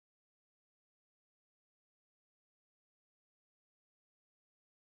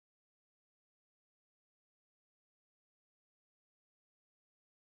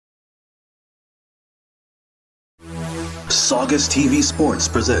Saugus TV Sports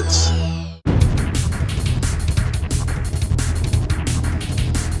presents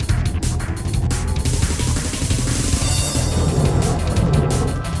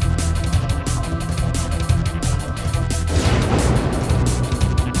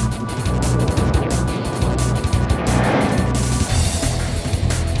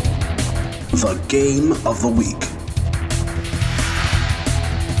the Game of the Week.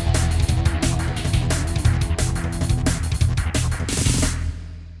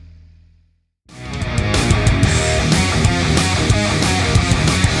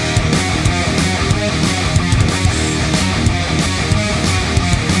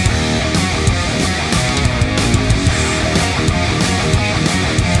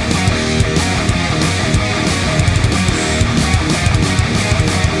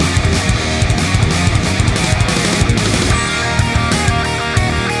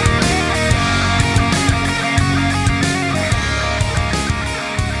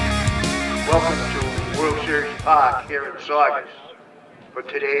 Here in Saugus for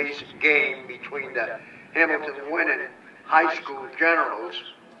today's game between the Hamilton-Wenham High School Generals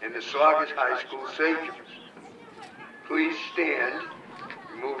and the Saugus High School Sachems. Please stand,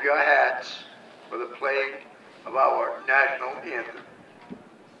 remove your hats for the play of our national anthem.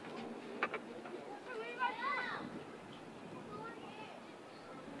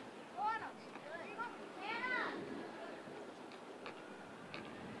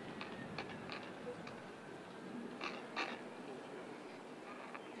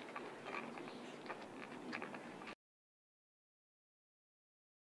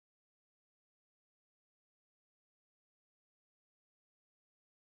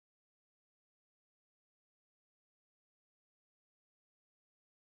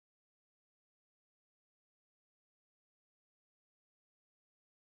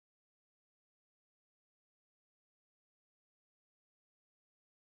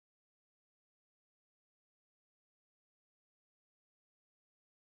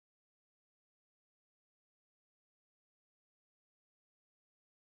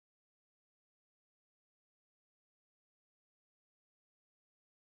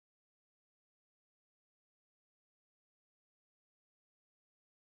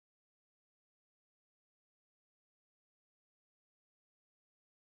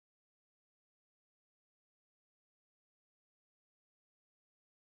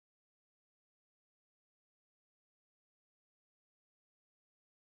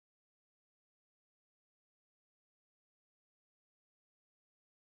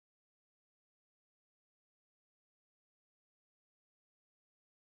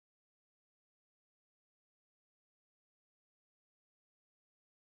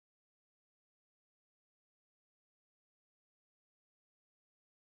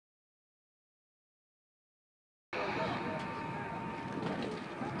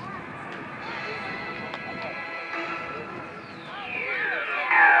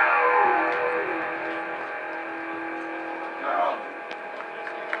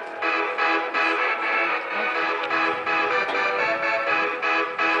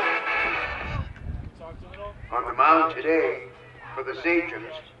 On the mound today for the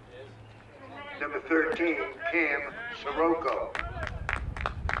Sachems, number 13, Cam Sirocco.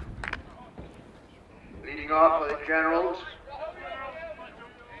 Leading off for the Generals.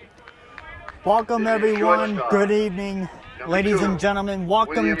 Welcome everyone, good evening, ladies and gentlemen.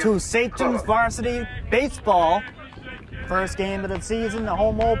 Welcome to Sachems Varsity Baseball. First game of the season, the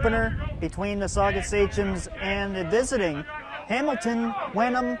home opener between the Saugus Sachems and the visiting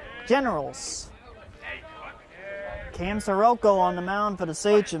Hamilton-Wenham Generals. Cam Sirocco on the mound for the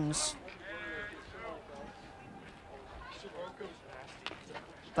Sachems.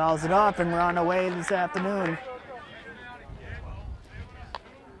 Fouls it off and we're on the way this afternoon.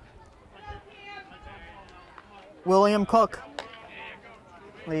 William Cook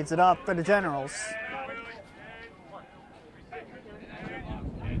leads it up for the Generals.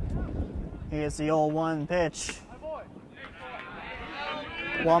 Here's the 0-1 pitch.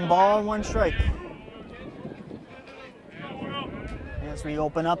 1 ball, 1 strike. As we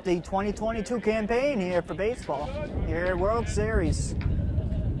open up the 2022 campaign here for baseball, here at World Series.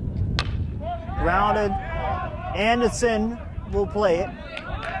 Grounded, Anderson will play it,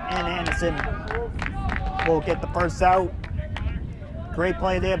 and Anderson will get the first out. Great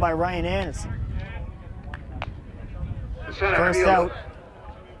play there by Ryan Anderson. First out.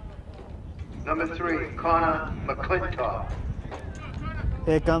 Number 3, Connor McClintock.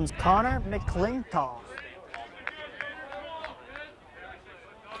 Here comes Connor McClintock.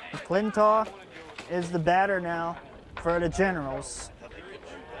 McClintock is the batter now for the Generals.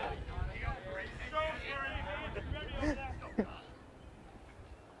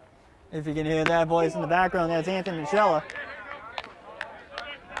 If you can hear that voice in the background, that's Anthony Moschella.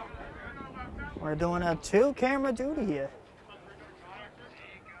 We're doing a 2-camera duty here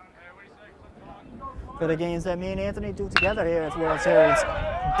for the games that me and Anthony do together here at World Series.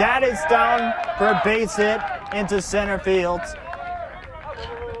 That is down for a base hit into center field.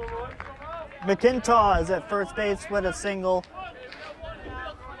 McIntyre is at first base with a single,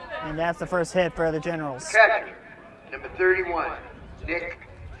 and that's the first hit for the Generals. Catcher, number 31, Nick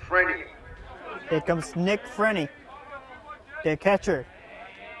Frenny. Here comes Nick Frenny, their catcher.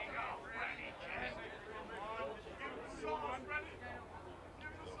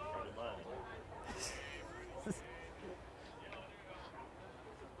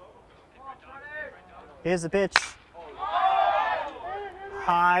 Here's the pitch.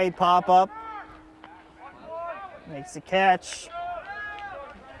 High pop up. Makes the catch.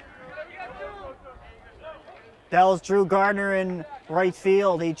 That was Drew Gardner in right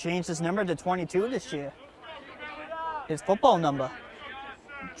field. He changed his number to 22 this year. His football number.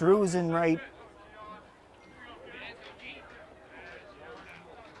 Drew's in right.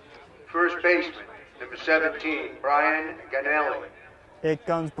 First baseman, number 17, Brian Ganelli. Here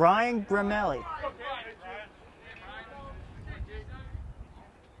comes Brian Gramelli.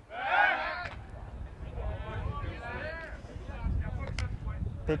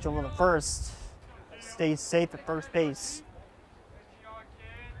 Pitch over the first. Stays safe at first base.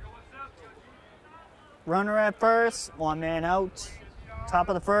 Runner at first, 1 man out. Top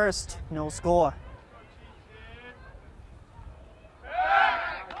of the first, no score.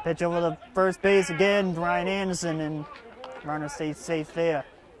 Pitch over the first base again, Ryan Anderson, and runner stays safe there.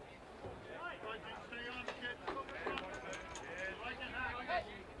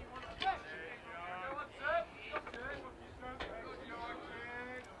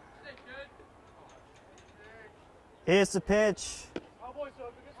 Here's the pitch.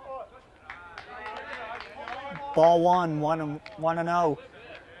 Ball 1-0.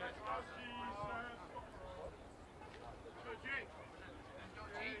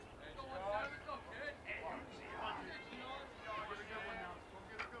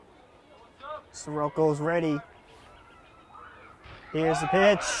 Soroko's ready. Here's the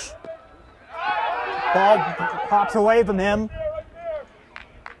pitch. Ball pops away from him.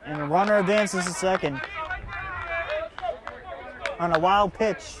 And the runner advances to second. On a wild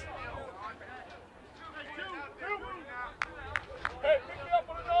pitch.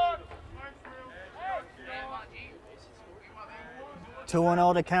 Two and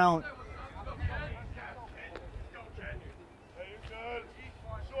 0 to count.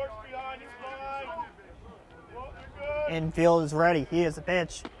 Infield is ready. Here's the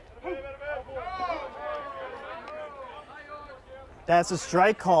pitch. That's a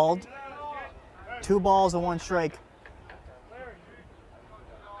strike called. 2 balls and 1 strike.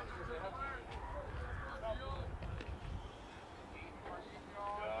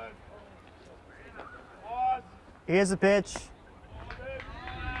 Here's the pitch.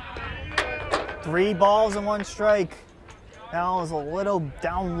 3 balls and 1 strike. That was a little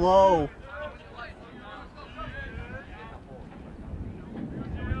down low.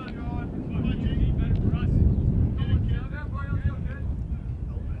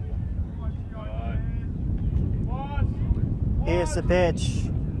 Here's the pitch.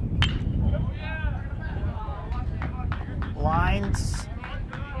 Lines.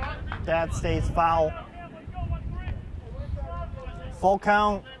 That stays foul. Full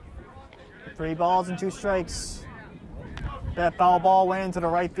count. 3 balls and 2 strikes. That foul ball went into the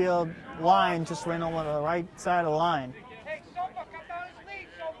right field line, just ran over the right side of the line.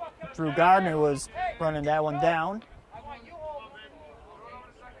 Drew Gardner was running that one down.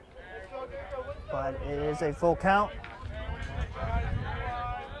 But it is a full count.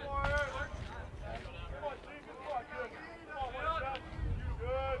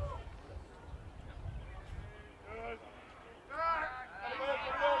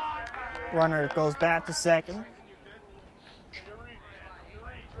 Runner goes back to second.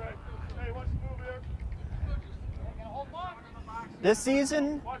 This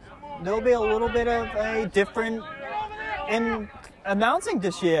season, there'll be a little bit of a different in announcing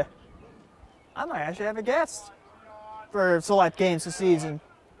this year. I might actually have a guest for select games this season.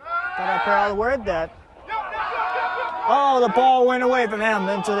 Thought I'd probably word that. Oh, the ball went away from him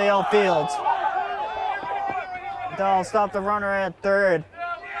into the outfield. That'll stop the runner at third.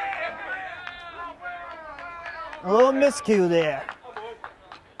 A little miscue there.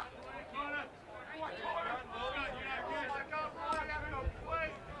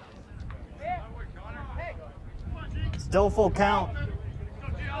 Still full count.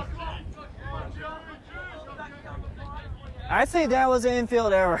 I say that was an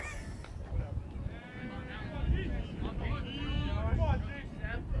infield error.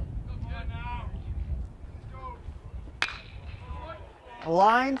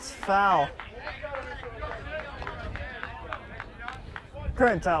 Lines foul.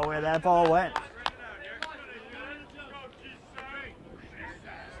 Couldn't tell where that ball went.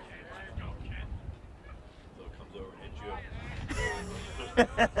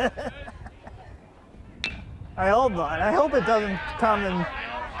 I hope not. I hope it doesn't come in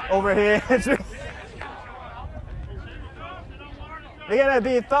over here. They gotta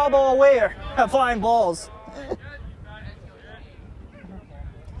be foul ball aware of flying balls.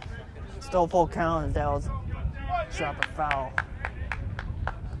 Still full count as that was shot for foul.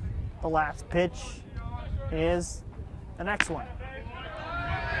 The last pitch is the next one.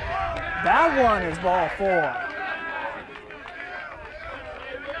 That one is ball 4.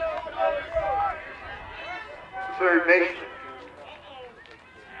 Third baseman,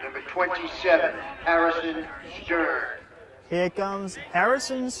 number 27, Harrison Stern. Here comes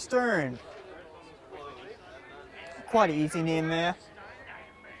Harrison Stern. Quite an easy name there.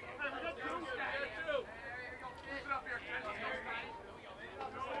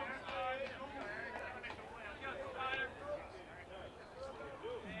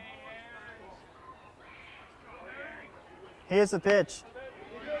 Here's the pitch.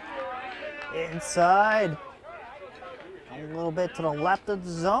 Inside. A little bit to the left of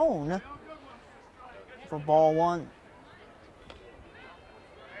the zone for ball 1.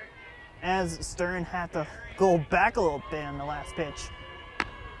 As Stern had to go back a little bit on the last pitch.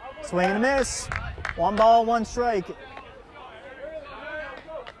 Swing and a miss. 1 ball, 1 strike.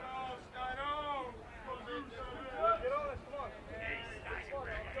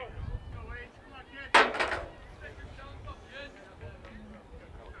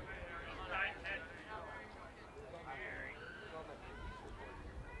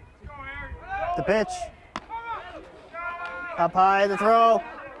 The pitch. Up high, the throw.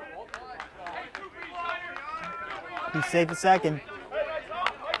 He's safe at second.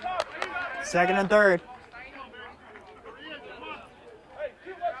 Second and third.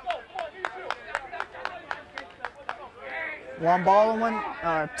 One ball and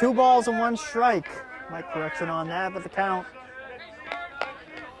one, 2 balls and 1 strike. My correction on that, but the count.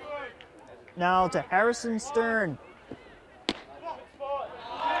 Now to Harrison Stern.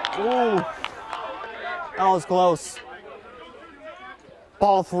 Ooh. That was close.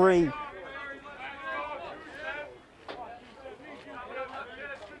 Ball 3.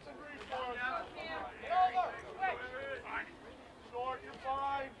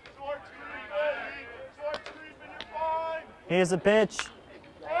 Here's the pitch.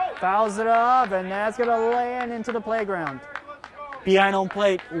 Fouls it off, and that's going to land into the playground. Behind home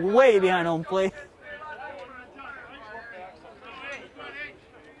plate, way behind home plate.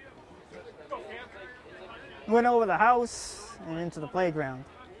 Went over the house and into the playground.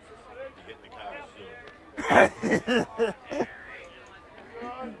 A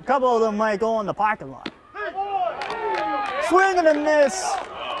couple of them might go in the parking lot. Swing and a miss.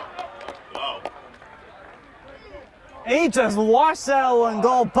 He just watched that one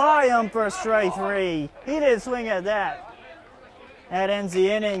go by him for strike 3. He didn't swing at that. That ends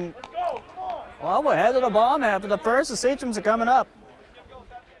the inning. Well, we're ahead of the ball after the first. The Sachems are coming up.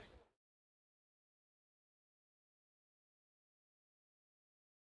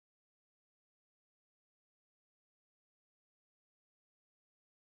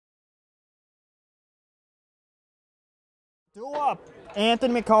 Two up.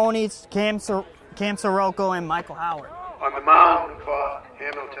 Anthony McConey, Cam Sirocco, and Michael Howard. On the mound for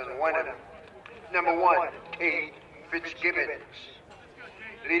Hamilton Wenham, number 1, Tate Fitzgibbons.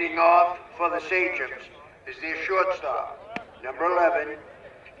 Leading off for the Sachems is their shortstop, number 11,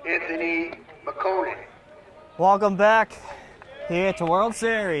 Anthony McConey. Welcome back here to World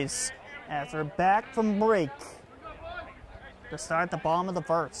Series as we're back from break to start the bottom of the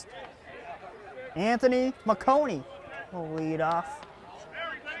first. Anthony McConey will lead off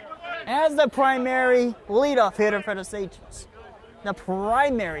as the primary leadoff hitter for the Sachems. The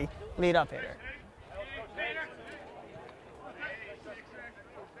primary leadoff hitter.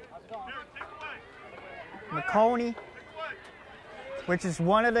 McConey, which is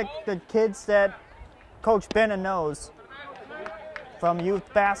one of the kids that Coach Bennett knows from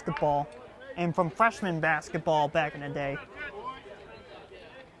youth basketball and from freshman basketball back in the day.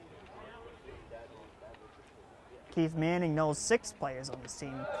 Keith Manning knows 6 players on this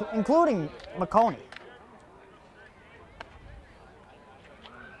team, including McConey.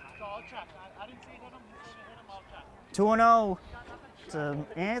 Two 2-0 to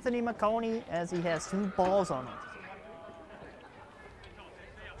Anthony McConey as he has 2 balls on him.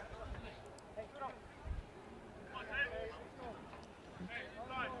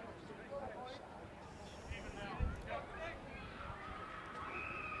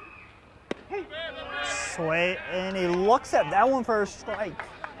 Sway, and he looks at that one for a strike.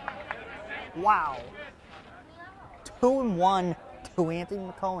 Wow. 2-1 to Anthony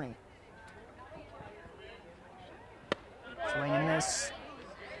McConey. Swing and miss.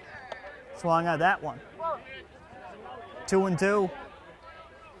 Swung at that one. 2-2.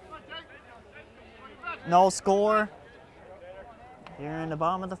 No score. Here in the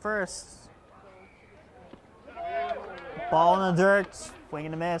bottom of the first. Ball in the dirt. Swing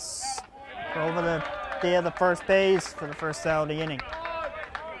and a miss. Over the first base for the first out of the inning.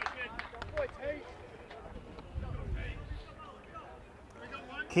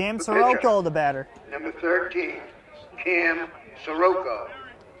 Cam Sirocco, the batter. Number 13, Cam Sirocco.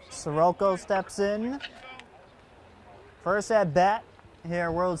 Sirocco steps in. First at bat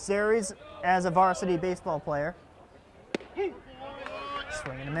here, World Series, as a varsity baseball player.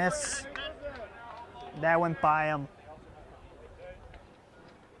 Swing and a miss. That went by him.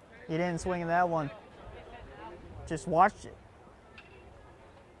 He didn't swing at that one. Just watched it.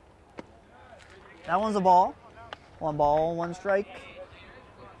 That one's a ball. 1 ball, 1 strike.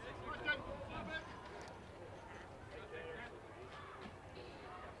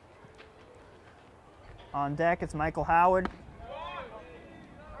 On deck, it's Michael Howard.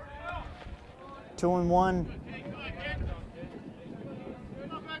 2-1.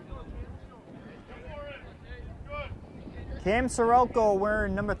 Cam Sirocco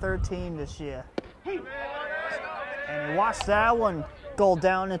wearing number 13 this year. And he watched that one go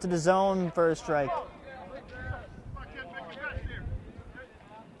down into the zone for a strike.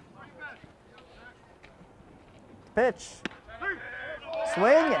 Pitch.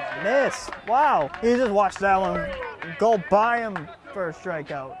 Swing and miss. Wow. He just watched that one go by him for a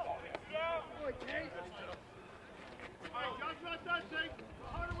strikeout.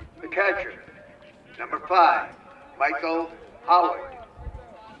 The catcher, number 5, Michael Howard.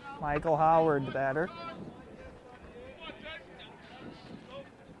 Michael Howard, the batter.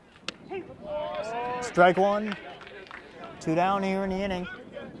 Strike 1. 2 down here in the inning.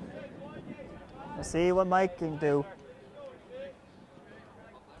 Let's see what Mike can do.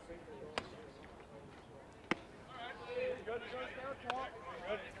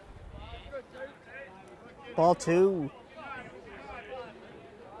 Ball 2.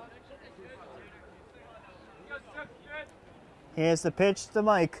 Here's the pitch to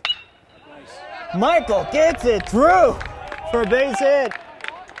Mike. Michael gets it through for a base hit.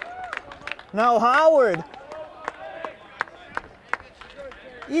 Now Howard.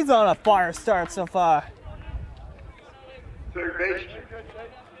 He's on a fire start so far. Third baseman,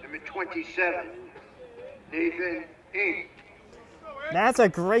 number 27, Nathan Ing. That's a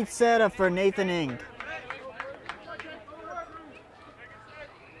great setup for Nathan Ing.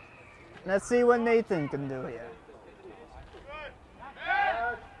 Let's see what Nathan can do here.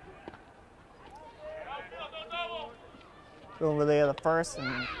 Over there, the first,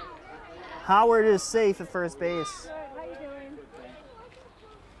 and Howard is safe at first base.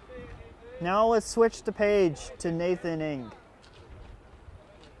 Now let's switch the page to Nathan Ing.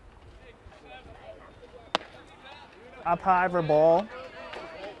 Up high for ball.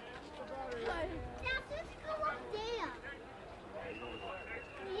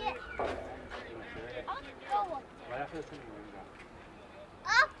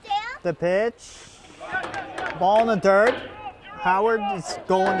 The pitch. Ball in the dirt. Howard is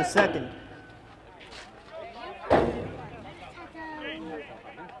going to second.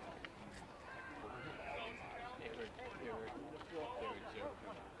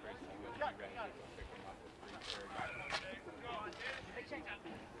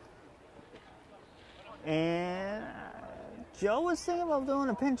 And Joe was thinking about doing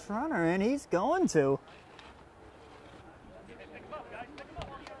a pinch runner, and he's going to.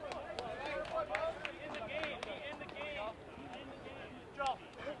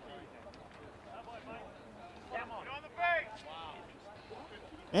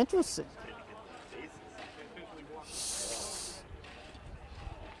 Interesting.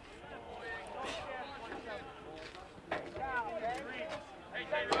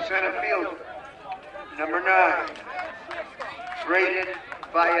 Center fielder, number 9, Braden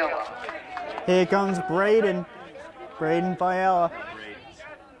Viella. Here comes Braden. Braden Viella.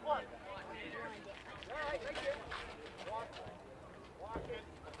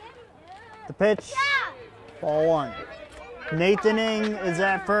 The pitch. Ball 1. Nathan Ing is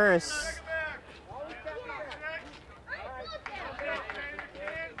at first.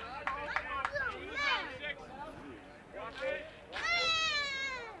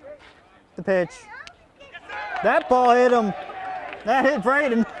 The pitch. That ball hit him. That hit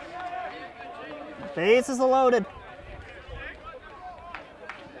Braden. Bases are loaded.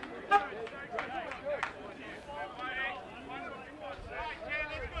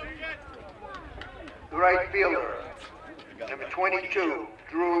 right fielder, number 22,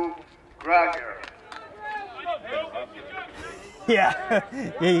 Drew Gardner. Yeah,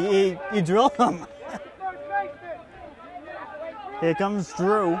 he drilled him. Here comes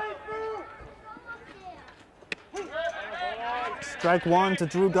Drew. Strike one to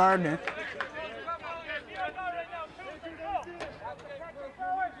Drew Gardner.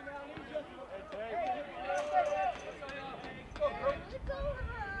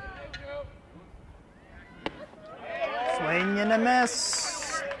 Swing and a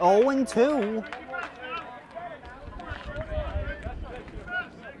miss. 0-2.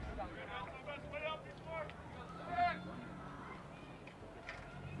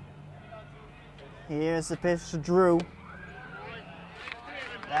 Here's the pitch to Drew.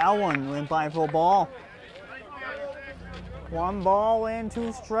 That one went by for a ball. 1 ball and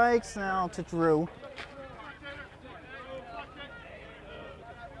 2 strikes now to Drew.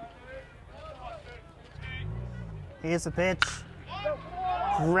 Here's the pitch.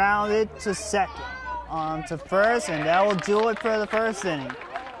 Grounded to second. On to first, and that will do it for the first inning.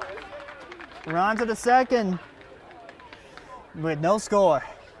 We're on to the second with no score.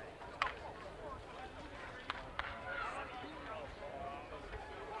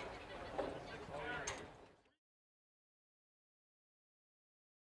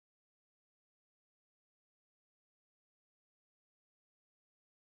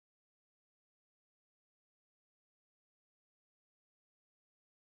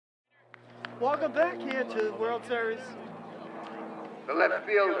 Welcome back here to the World Series. The left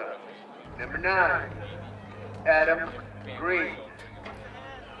fielder, number 9, Adam Green.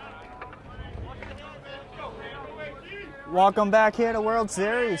 Welcome back here to World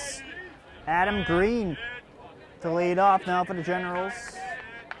Series. Adam Green to lead off now for the Generals.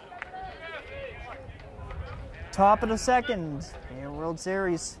 Top of the second in World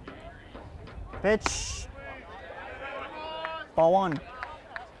Series. Pitch. Ball 1.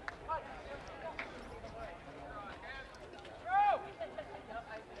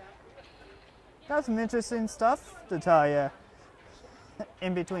 Got some interesting stuff to tell you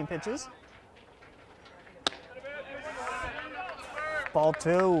in between pitches. Ball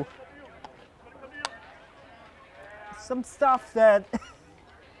 2. Some stuff that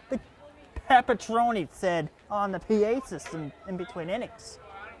the Papatroni said on the PA system in between innings.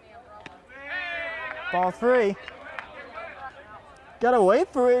 Ball 3. Gotta wait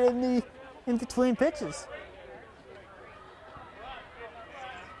for it in between pitches.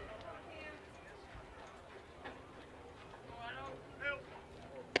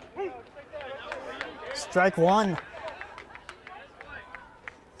 Strike 1.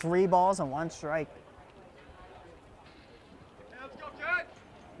 3 balls and 1 strike.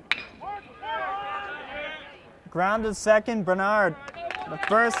 Grounded second, Bernard. The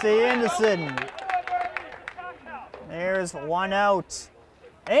first to Anderson. There's 1 out.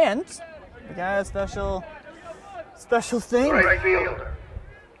 And we got a special thing. Right fielder.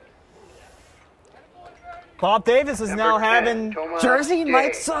 Bob Davis is Number now 10, having Tomas Jersey J.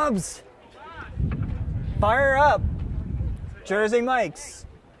 Mike subs. Fire up, Jersey Mikes.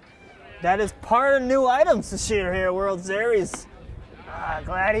 That is part of the new items this year here at World Series.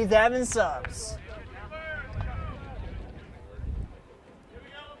 Glad he's having subs.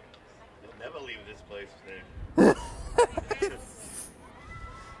 You'll never leave this place today.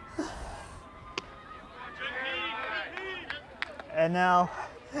 And now,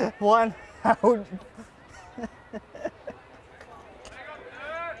 1 out.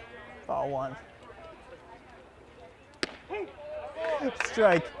 Ball 1.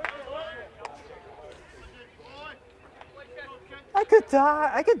 Strike. I could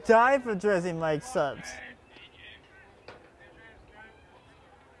die for Jersey Mike subs.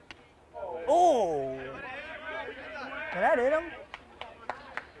 Oh! Did that hit him?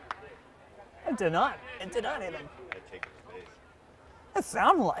 It did not. It did not hit him. It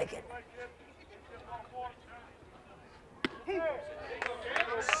sounded like it.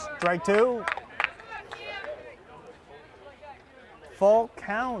 Strike 2. Full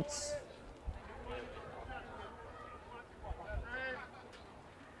counts.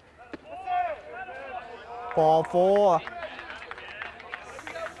 Ball 4.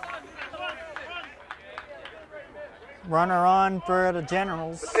 Runner on for the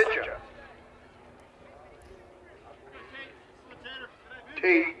Generals. Pitcher.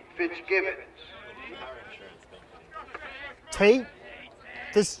 Tate Fitzgibbons. Tate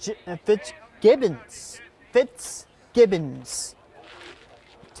Fitzgibbons. Fitzgibbons.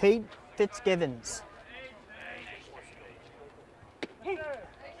 Tate Fitzgibbons.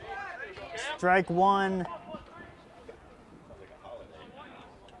 Strike 1.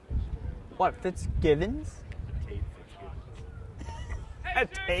 What, Fitzgibbons? Tate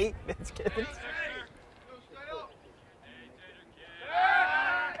Fitzgibbons. Tate Fitzgibbons?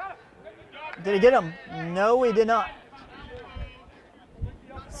 Did he get him? No, he did not.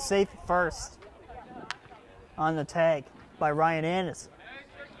 Safe first on the tag by Ryan Anderson.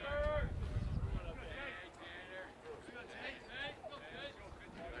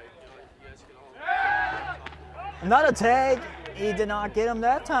 Another tag. He did not get him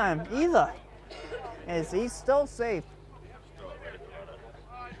that time either. As he's still safe.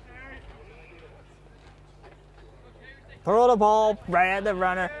 Throw the ball right at the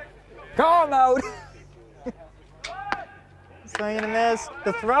runner. Call him out. Swing and a miss.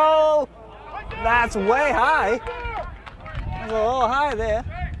 The throw. That's way high. That's a little high there.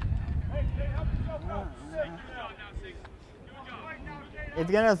 If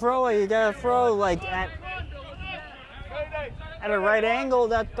you're gonna throw it, you gotta throw like at a right angle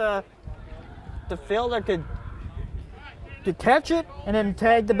that the fielder could catch it and then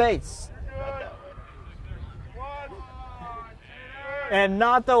tag the base. And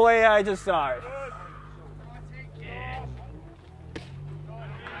not the way I just saw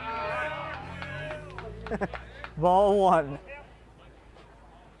it. Ball one.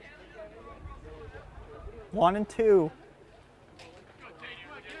 1 and 2.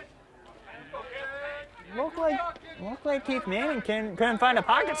 Looked like Keith Manning couldn't find a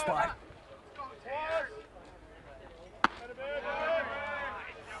pocket spot.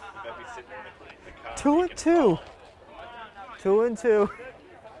 Two and two. 2 and 2. You're a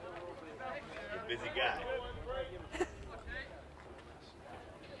busy guy.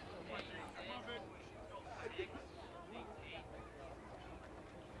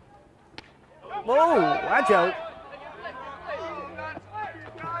 Whoa, watch out.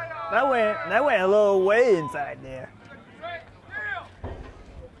 That went a little way inside there.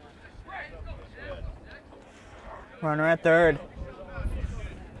 Runner at third.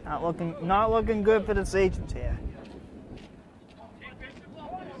 Not looking good for the Sachems here.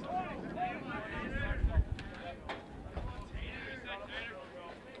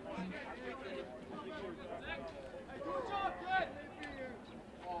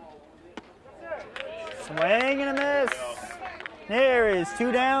 Swing and a miss. There is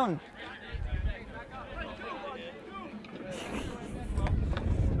 2 down.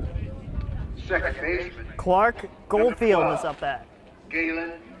 Second baseman. Clark Goldfield is up at.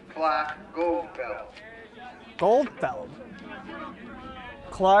 Galen Clark Goldfeld. Goldfeld.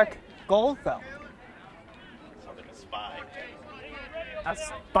 Clark Goldfeld. Sounds like a spy. A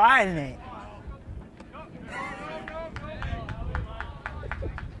spy name.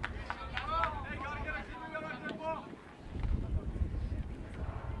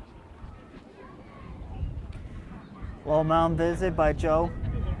 Low mound visit by Joe.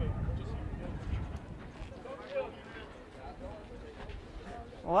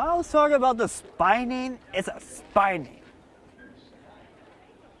 Well, I was talking about the spy name. It's a spy name.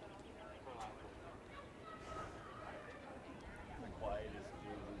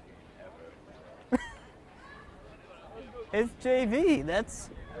 It's JV. That's.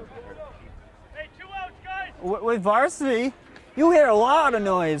 Hey, 2 outs, guys. With varsity, you hear a lot of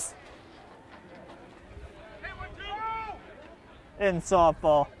noise. Hey, 1-2. In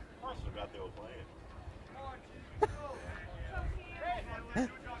softball. I forgot they were playing.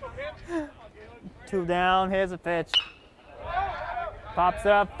 2 down. Here's a pitch. Pops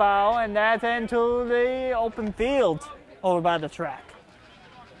up foul, and that's into the open field over by the track.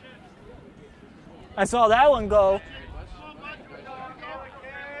 I saw that one go.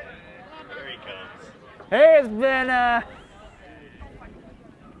 There he comes. Here's been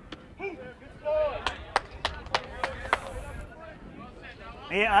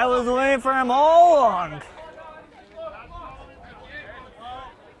yeah, I was waiting for him all along.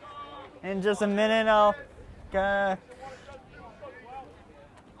 In just a minute, I'll do a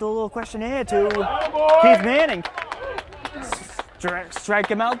little questionnaire to Keith Manning. Strike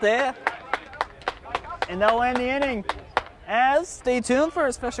him out there. And they'll end the inning. As stay tuned for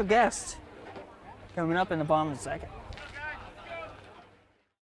a special guest coming up in the bottom of the second.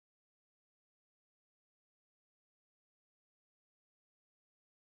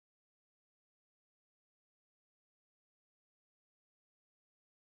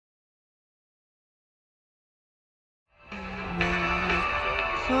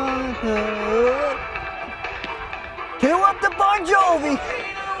 Cue up the Bon Jovi.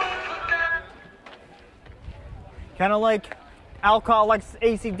 Kind of like alcohol likes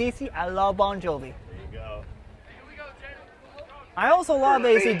AC/DC. I love Bon Jovi. There you go. I also love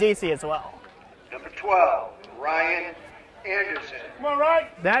AC/DC as well. Number 12, Ryan Anderson. Come on,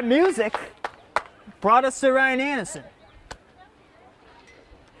 right. That music brought us to Ryan Anderson.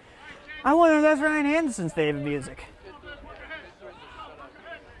 I wonder if that's Ryan Anderson's favorite music.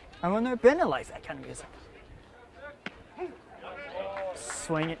 I wonder if Bennett likes that kind of music.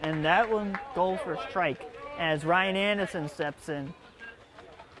 Swing it, and that one goes for a strike as Ryan Anderson steps in.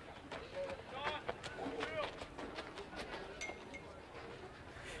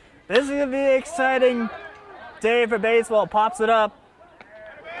 This is going to be an exciting day for baseball. Pops it up.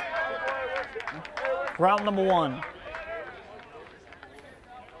 Route number 1.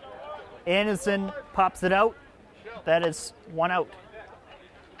 Anderson pops it out. That is 1 out.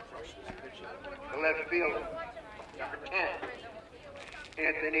 The left fielder, number 10,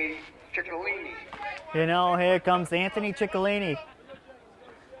 Anthony Ciccolini. You know, here comes Anthony Ciccolini.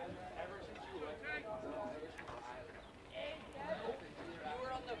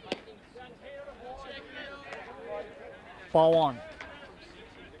 Ball 1.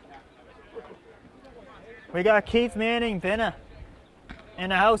 We got Keith Manning, Vinna, in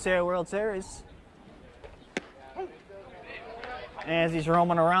the house here at World Series. As he's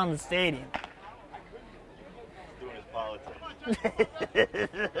roaming around the stadium. Doing his politics.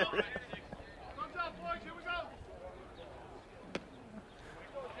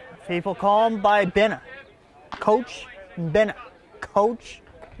 People call him by Benna. Coach Benna. Coach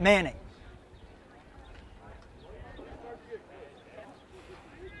Manning.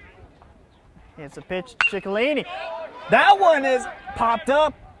 It's a pitch to Ciccolini. That one is popped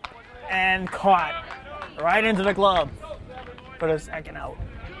up and caught right into the glove for the 2nd out.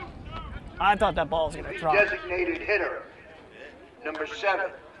 I thought that ball was going to drop. Designated hitter, number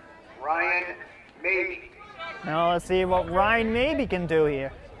 7, Ryan Mabey. Now let's see what Ryan Mabey can do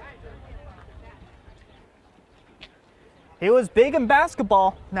here. He was big in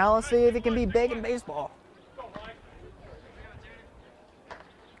basketball. Now let's see if he can be big in baseball.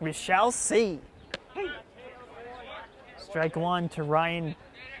 We shall see. Strike 1 to Ryan.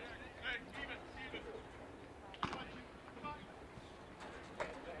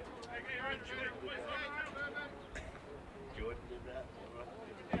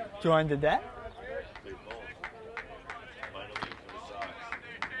 Jordan did that?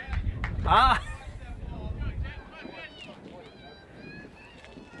 Ah!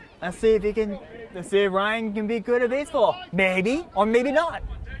 Let's see if he can. Let's see if Ryan can be good at baseball. Maybe, or maybe not.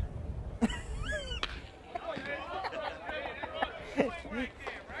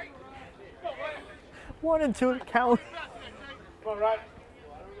 1 and 2 count. Come on, right.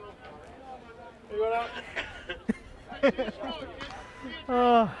 You going out?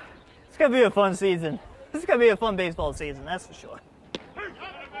 It's gonna be a fun season. This is gonna be a fun baseball season, that's for sure.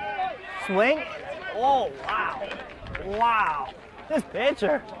 Swing. Oh wow. Wow. This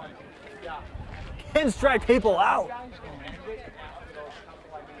pitcher can strike people out.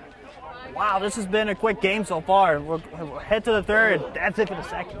 Wow, this has been a quick game so far. We'll head to the 3rd. That's it for the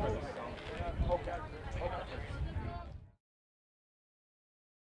 2nd.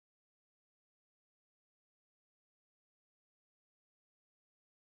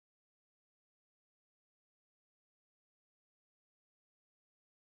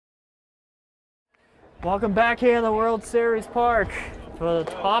 Welcome back here to the World Series Park for the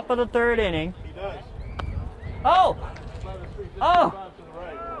top of the 3rd inning. Oh! Oh!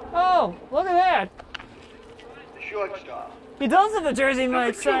 Oh! Look at that! The shortstop, He does have a Jersey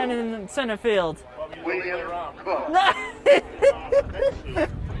Mike sign in center field. William Cook.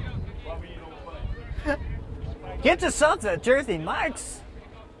 Get yourself to Jersey Mike's.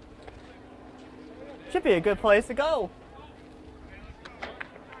 Should be a good place to go.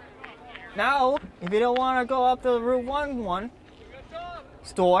 Now, if you don't want to go up to the Route 1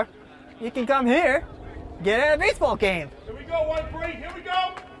 store, you can come here, get at a baseball game. Here we go, 1-3. Here we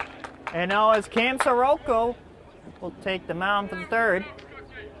go. And now as Cam Sirocco will take the mound for the 3rd.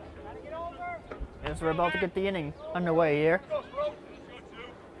 As we're about to get the inning underway here.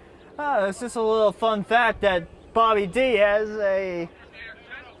 It's just a little fun fact that Bobby D has a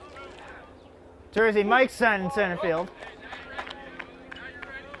Jersey Mike sign in center field.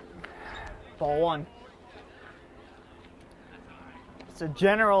 Ball 1. So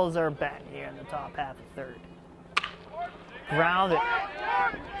Generals are batting here in the top half of 3rd. Grounded.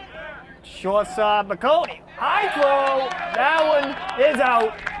 Shortstop McConey. High throw. That one is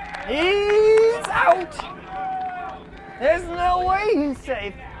out. He's out. There's no way he's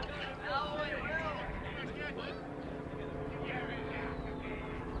safe.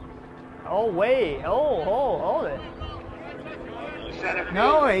 Oh, wait. Oh, hold it. Center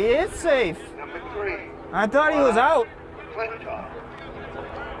No, fielder, he is safe. number 3, I thought he was out. Clinton.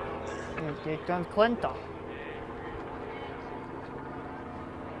 Here comes Clinton.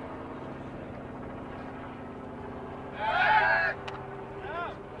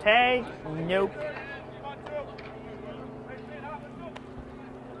 Tag? Nope.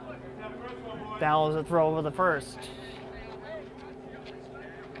 That was a throw over the first.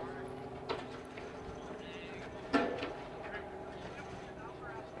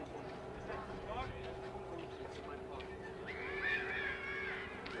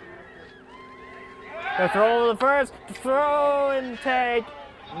 The throw over the first. Throw and tag.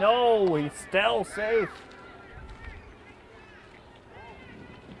 No, he's still safe.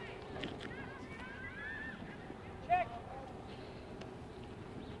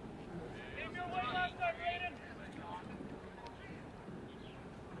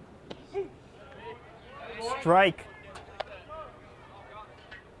 Strike.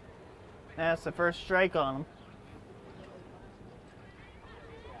 That's the first strike on him.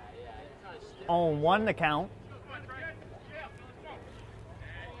 0-1 to count.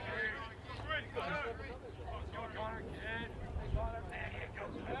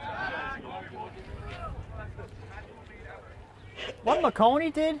 What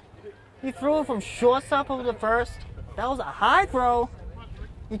McConey did? He threw it from shortstop over the first. That was a high throw.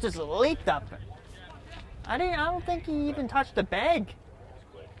 He just leaped up. I don't think he even touched the bag.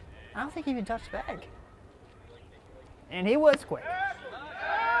 I don't think he even touched the bag. And he was quick.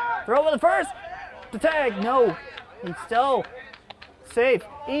 Throw over the first. The tag. No. He's still safe.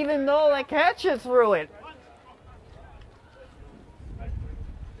 Even though the catcher threw it.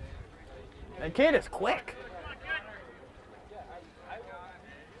 The kid is quick.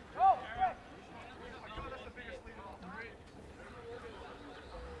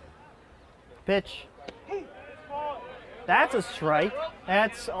 Pitch. That's a strike.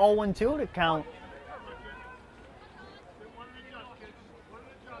 That's 0-2 to count.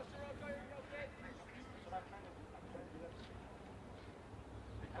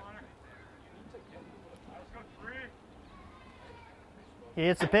 He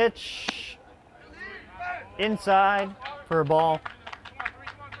hits a pitch. Inside for a ball.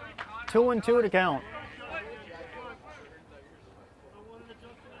 2-2 to count.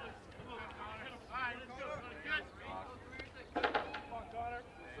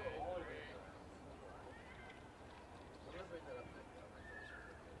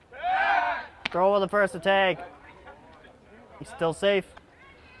 Throw over the first tag. He's still safe.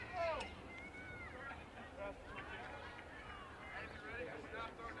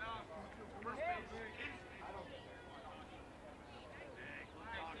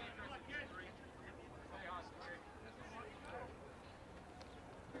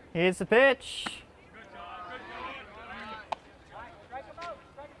 Here's the pitch.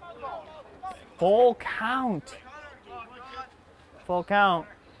 Full count. Full count.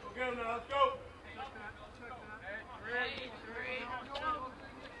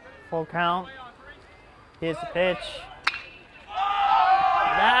 Full count. Here's the pitch.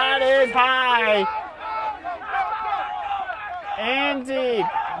 That is high. And deep.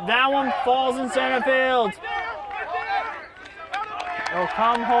 That one falls in center field. They'll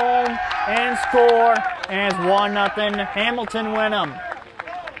come home and score. And it's 1-0 Hamilton Wenham.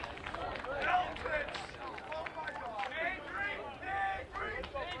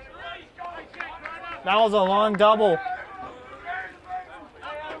 That was a long double.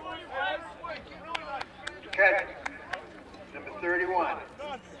 Catch, number 31,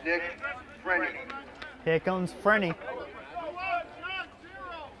 Nick Frenny. Here comes Frenny.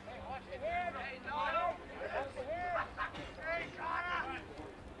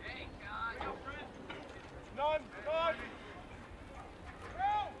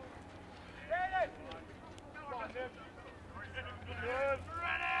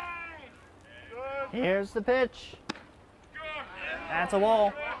 Here's the pitch. That's a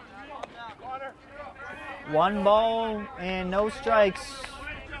ball. 1 ball and no strikes.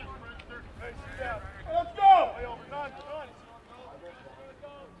 Let's go!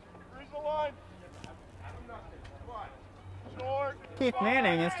 Keith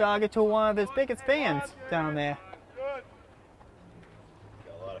Manning is talking to one of his biggest fans down there. Got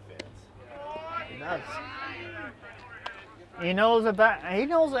a lot of fans. He does. He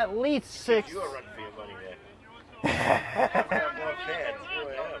knows at least 6. You are running for your money there. I have more fans. Here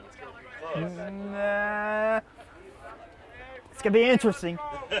I am. It's going to be close. Nah. It's gonna be interesting.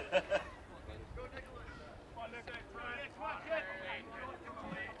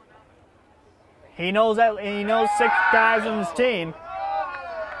 He knows 6 guys on his team.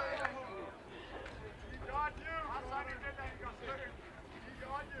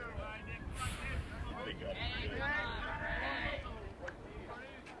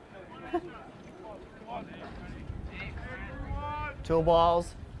 Two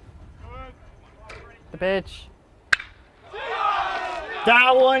balls. The pitch.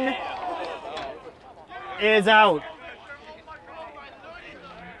 That one is out.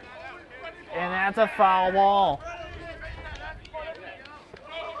 And that's a foul ball.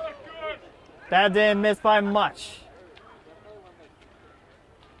 That didn't miss by much.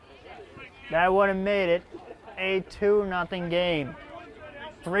 That would have made it a 2-0 game.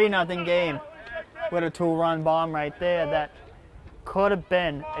 3-0 game with a 2-run bomb right there. That could have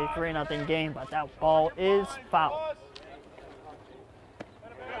been a 3-0 game, but that ball is foul.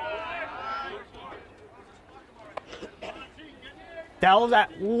 That was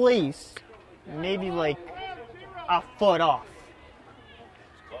at least maybe like a foot off.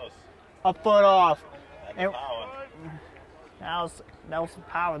 Close. A foot off. That's And power. that was some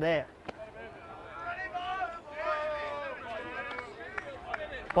power there.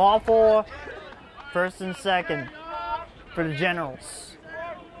 Ball for first and second for the Generals.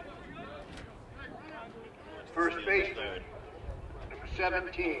 First baseman, number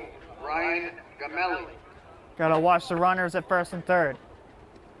 17, Ryan Gamelli. Gotta watch the runners at first and third.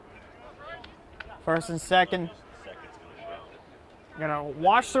 First and second. Gonna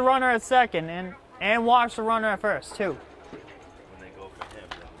watch the runner at second and watch the runner at first too. When they go for him,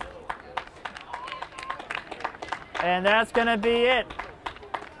 And that's gonna be it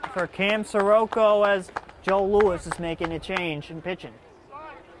for Cam Sirocco as Joe Lewis is making a change in pitching.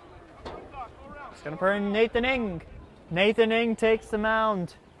 It's gonna bring Nathan Ing. Nathan Ing takes the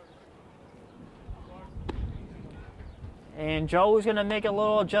mound. And Joe is gonna make a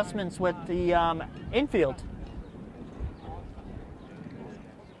little adjustments with the infield.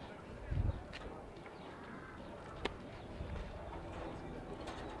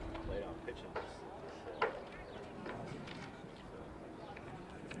 laid out pitching.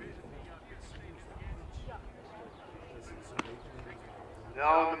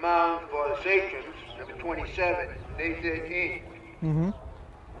 Now on the mound for the Sachems, number 27, Nathan Ing. Mm-hmm.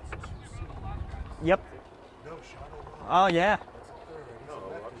 Yep. Oh, yeah.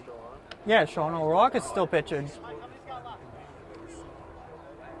 Yeah, Sean O'Rourke is still pitching.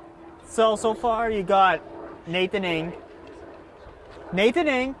 So far you got Nathan Ing,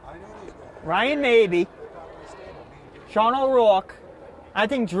 Ryan Mabey, Sean O'Rourke. I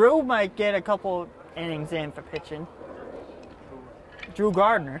think Drew might get a couple innings in for pitching. Drew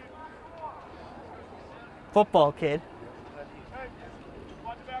Gardner. Football kid.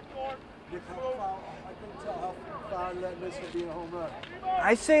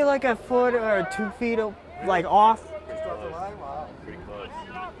 I say like a foot or 2 feet like off. Pretty close.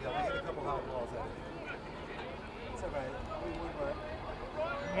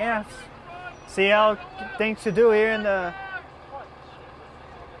 Yeah. See how things to do here in the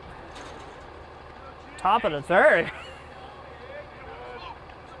top of the third.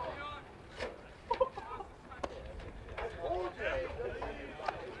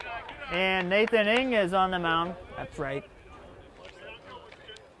 And Nathan Ing is on the mound. That's right.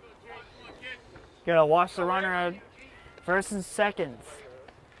 Gotta watch the runner at first and second.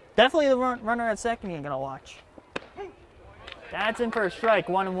 Definitely the runner at second you're gonna watch. That's in for a strike,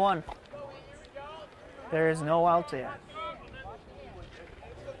 1-1. There is no out there.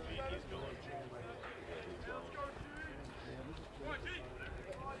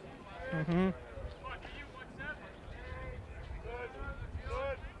 Mm-hmm.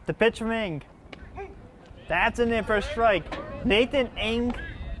 The pitch from Ing. That's in there for a strike. Nathan Ing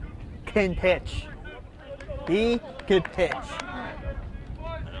can pitch. He could pitch.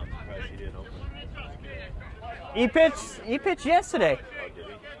 He pitched yesterday. Oh, did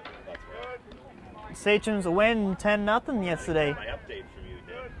he? That's right. Sachems win 10-0 yesterday. My update from you,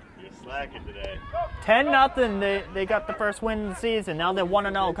 Dick. You're slacking today. 10-0. They got the first win of the season. Now they're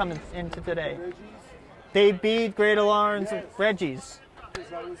 1-0 coming into today. They beat Greater Lawrence Reggie's.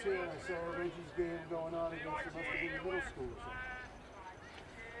 Because I was here and I saw Reggie's game going on against the must have been the middle school.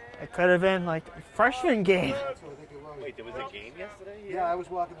 It could have been like a freshman game. That's what I think it was. Wait, there was a game yesterday? Yeah, I was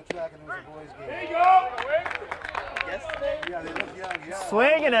walking the track and it was a boys' game. There you go. Yesterday? Yeah, they look young. Yeah.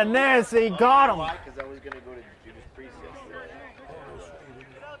 Swinging and this, he got him. Why? Because I was going to go to Judas Priest yesterday.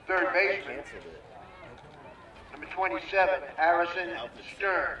 Third baseman, Canceled it. number 27, Harrison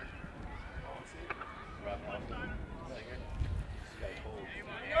Stern. Rob Halford, singer. This guy's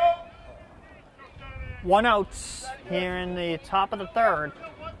old. One out here in the top of the third.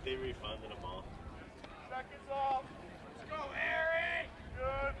 They refunded them all. Seconds off. Let's go, Harry.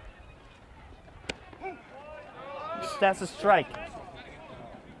 Good. That's a strike.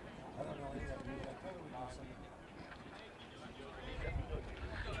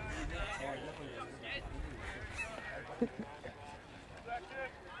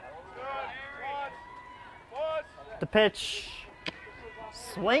 The pitch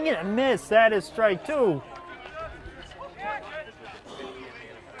Swing and a miss. That is strike 2.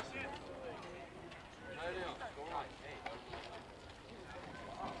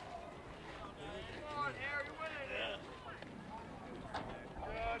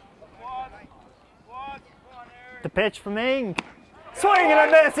 The pitch from Ing. Swing and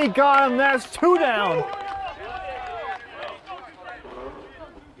a miss. He got him. That's 2 down.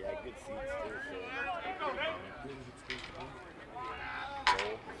 Yeah, good seats too.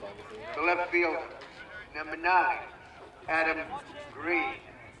 The left fielder, number 9, Adam Green.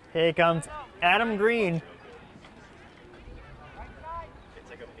 Here comes Adam Green. It's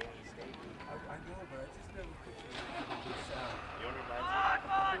like a mini stadium. I know, but I just never pictured it with this sound. You know what it reminds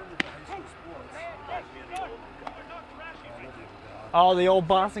me of? I've been into high school sports. Reminds me of the old garden. I love it. Oh, the old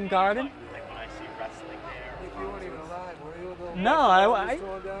Boston Garden? Like when I see wrestling there. Nick, you weren't even alive, were you? No,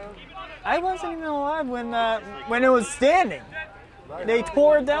 I wasn't even alive when it was standing. They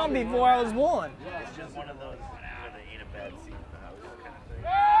tore it down before I was born. It's just one of those, they ain't a bad seat in the house kind of thing.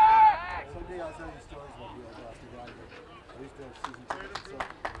 Someday I'll tell you stories about the old Boston Garden. I used to have season tickets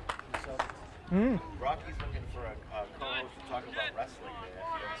in Saugus. Rocky's looking for a co-host to talk about wrestling there.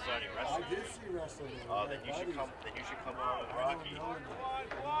 If you ever saw any I wrestling. did see wrestling. Oh, then you should come. Then you should come on with Rocky.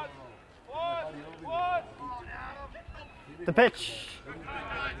 The pitch.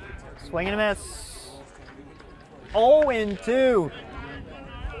 Swing and a miss. 0-2.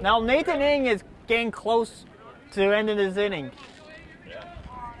 Now Nathan Ing is getting close to ending his inning. Yeah.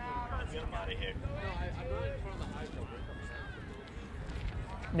 Let's get him out of here.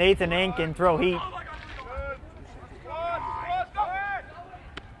 Nathan Ing can throw heat.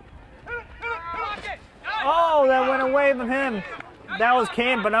 Oh, that went away from him. That was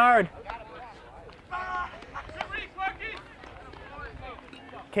Cam Bernard.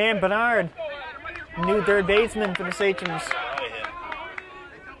 Cam Bernard, new third baseman for the Sachems.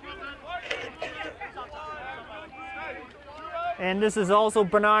 And this is also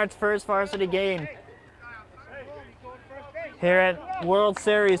Bernard's first varsity game here at World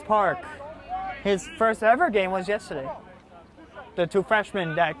Series Park. His first ever game was yesterday. The 2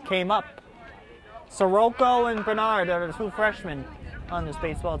 freshmen that came up. Sirocco and Bernard are the 2 freshmen on this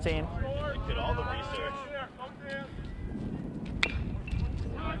baseball team. Did all the research.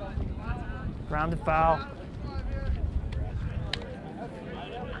 Grounded foul.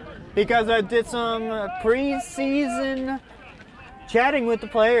 Because I did some preseason chatting with the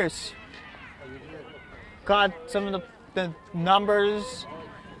players. Got some of the numbers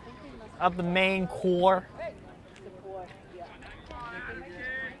of the main core.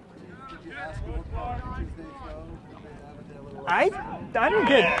 I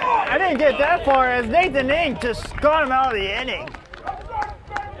didn't get that far as Nathan Ing just got him out of the inning.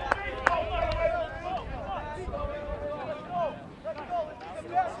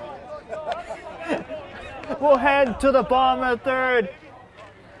 We'll head to the bottom of the 3rd.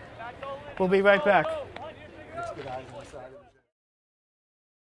 We'll be right back.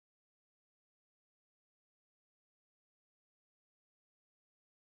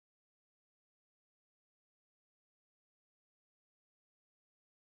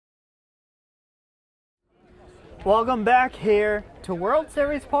 Welcome back here to World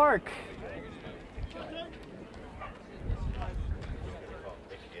Series Park.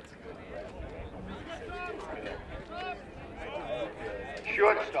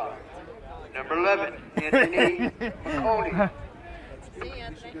 Shortstop, number 11, Anthony Mahoney.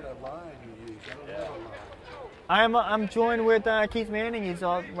 I'm joined with Keith Manning. He's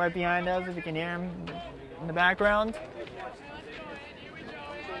all right behind us, if you can hear him in the background.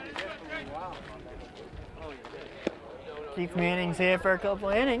 Keith Manning's here for a couple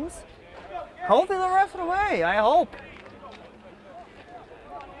of innings. Hopefully the rest of the way, I hope.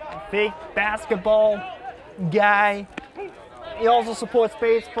 A big basketball guy. He also supports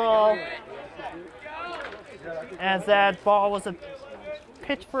baseball. As that ball was a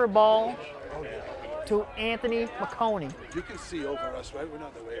pitch for a ball to Anthony McConey. You can see over us, right? We're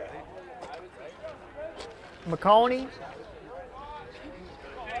not in the way, right? McConey.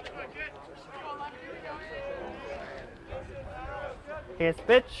 Here's the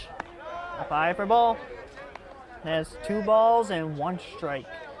pitch. A 5 for ball. There's 2 balls and 1 strike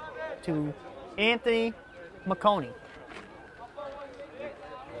to Anthony McConey.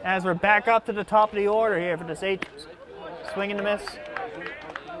 As we're back up to the top of the order here for the Sachems. Swing and a miss.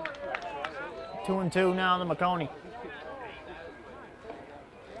 2-2 now to McConey.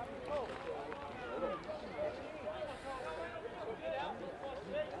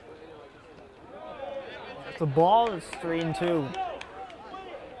 The ball is 3-2.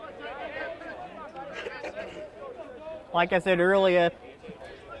 Like I said earlier,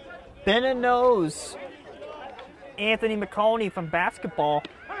 Bennett knows Anthony McConey from basketball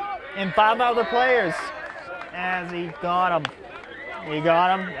and 5 other players as he got him. He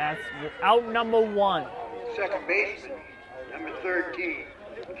got him. That's out number 1. Second baseman, number 13,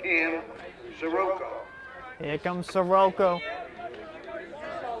 Cam Sirocco. Here comes Sirocco.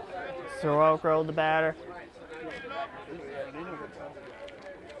 Sirocco, the batter.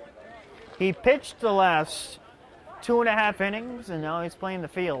 He pitched the last 2.5 innings, and now he's playing the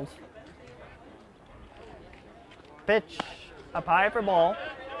field. Pitch up high for ball.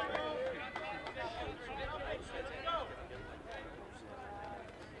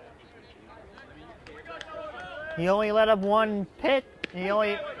 He only let up 1 pitch. He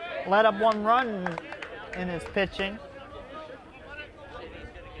only let up 1 run in his pitching.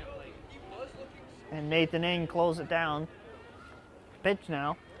 And Nathan Ing closed it down. Pitch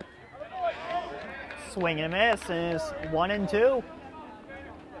now. Swing and a miss, and it's 1-2.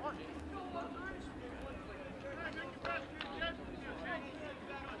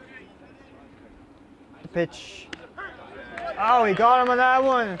 The pitch. Oh, he got him on that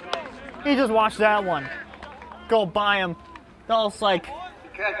one. He just watched that one go by him. That was like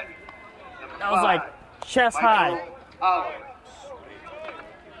chest high.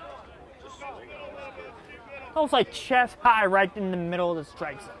 That was like chest high right in the middle of the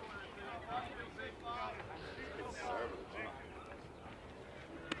strike zone.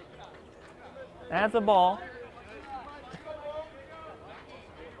 That's a ball.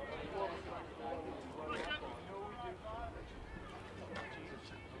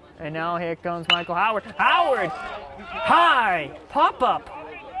 And now here comes Michael Howard. Howard! High! Pop up!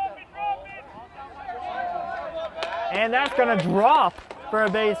 And that's going to drop for a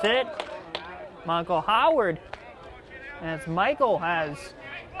base hit. Michael Howard. As Michael has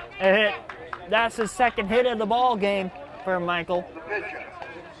a hit. That's his second hit of the ball game for Michael. The pitcher,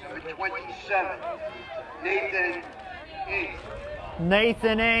 number 27, Nathan Ing.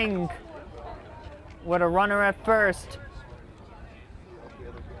 Nathan Ing with a runner at first.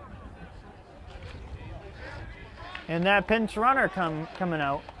 And that pinch runner coming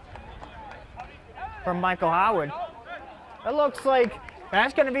out from Michael Howard. It looks like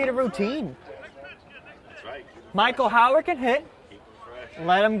that's going to be the routine. That's right. Michael Howard can hit,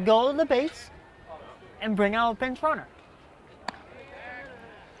 let him go to the base, and bring out a pinch runner.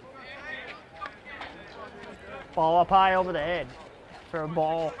 Ball up high over the head for a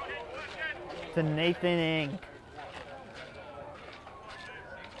ball to Nathan Ing.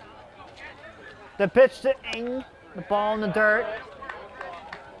 The pitch to Ing, the ball in the dirt.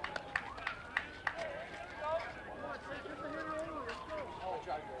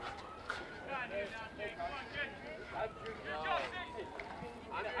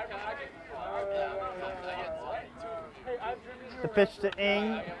 The pitch to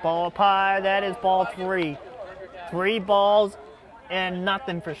Ing, ball up high, that is ball 3. 3 balls and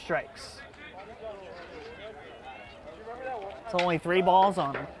nothing for strikes. It's only 3 balls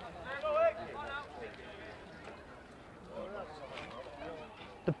on him.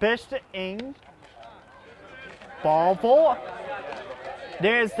 The pitch to Ing, ball 4.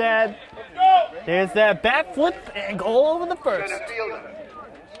 There's that bat flip and goal over the first. Center fielder,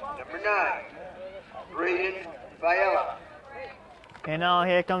 number 9, Braden Viella. And now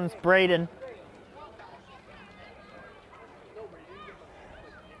here comes Braden.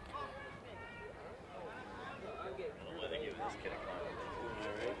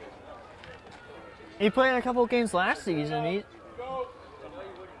 He played a couple of games last season.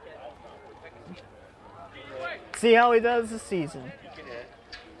 See how he does this season.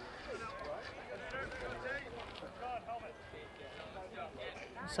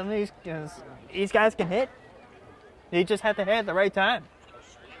 Some of these guys can hit. You just have to hit at the right time.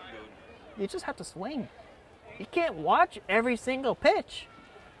 You just have to swing. You can't watch every single pitch.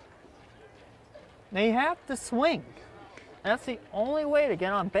 They have to swing. That's the only way to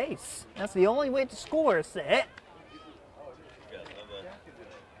get on base. That's the only way to score is to hit.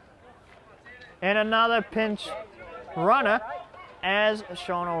 And another pinch runner as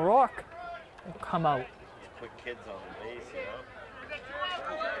Sean O'Rourke will come out. Put kids on the base, you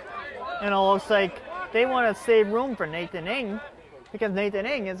know. And it looks like they want to save room for Nathan Ing because Nathan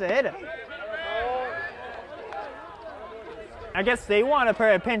Ing is a hitter. I guess they want to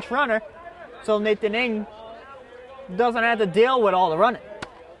put a pinch runner so Nathan Ing doesn't have to deal with all the running.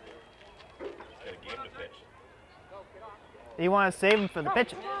 Got a game to pitch. They want to save him for the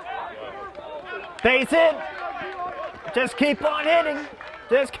pitching. Base hit. Just keep on hitting.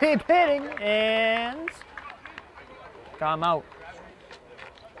 Just keep hitting. And got him out.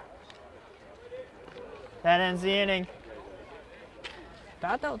 That ends the inning.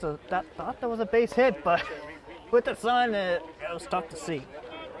 thought that was a base hit, but with the sun, it was tough to see.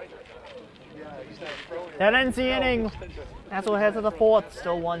 That ends the inning. That's what heads to the fourth.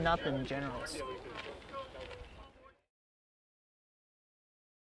 Still 1-0 Generals.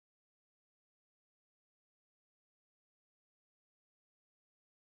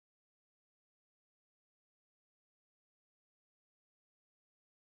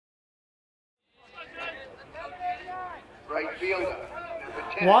 Right fielder, number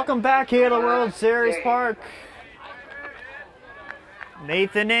 10. Welcome back here to World Series Park.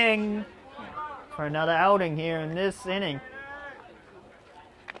 Nathan Ing for another outing here in this inning.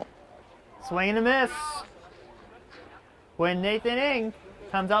 Swing and a miss. When Nathan Ing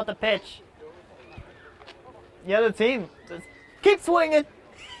comes out to pitch, the other team says, keep swinging.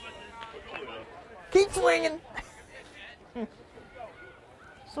 Keep swinging.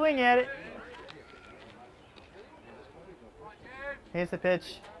 Swing at it. Here's the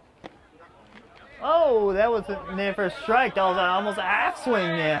pitch. Oh, that was near for a strike. That was almost a half swing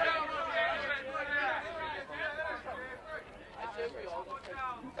there.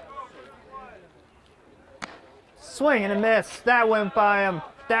 Swing and a miss. That went by him.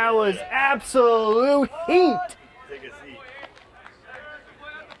 That was absolute heat. Take a seat.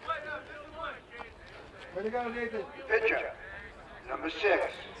 Where'd you go, Nathan? Pitcher, number 6,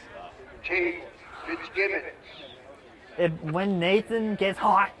 Tate Fitzgibbons. When Nathan gets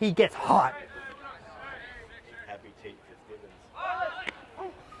hot, he gets hot. Happy Tate Fitzgibbons.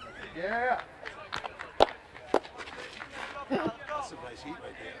 Yeah. That's some nice heat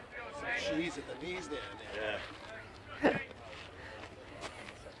right there. Some cheese at the knees there. Yeah.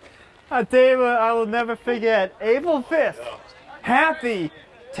 I tell you what, I will never forget. April 5th. Happy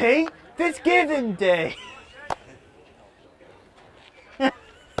Tate Fitzgibbons Day. Get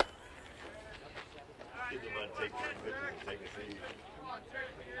them on take pictures and take a seat.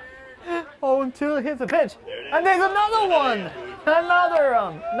 0-2, here's the pitch. There it is. And there's another one. Another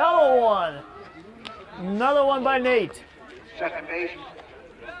one. Another one by Nate. Second base,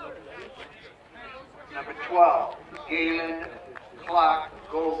 number 12, Galen Clark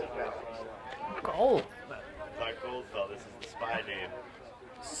Goldfeld. Oh, Clark Goldfeld, this is the spy name.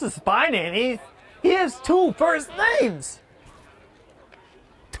 this is spy name. He has 2 first names.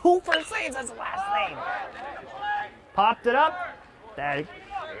 2 first names as the last name. Popped it up. That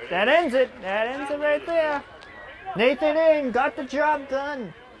ends it. That ends it right there. Nathan Ing got the job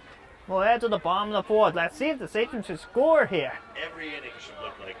done. We'll head to the bottom of the 4th. Let's see if the Sachems should score here. Every inning should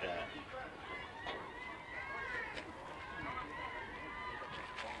look like that.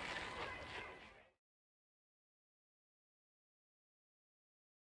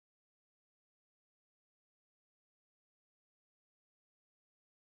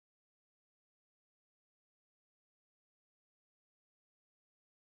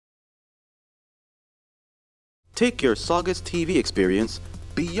 Take your Saugus TV experience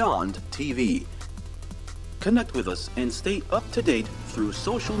beyond TV. Connect with us and stay up to date through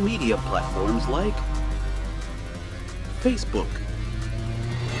social media platforms like Facebook,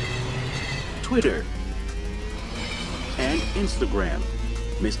 Twitter, and Instagram.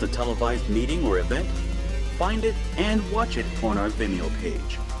 Missed a televised meeting or event? Find it and watch it on our Vimeo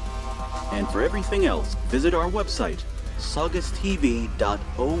page. And for everything else, visit our website, saugustv.org.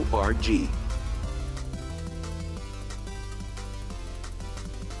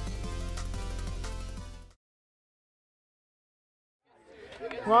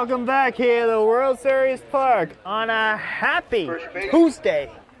 Welcome back here to the World Series Park on a happy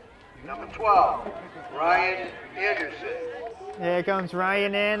Tuesday. Number 12, Ryan Anderson. Here comes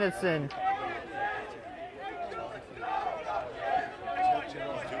Ryan Anderson.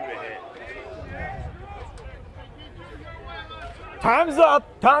 Time's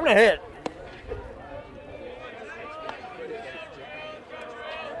up. Time to hit.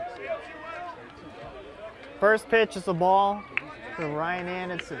 First pitch is the ball for Ryan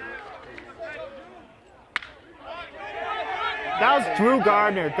Anderson. That was Drew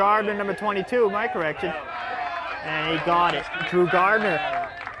Gardner. Gardner, number 22, my correction. And he got it. Drew Gardner,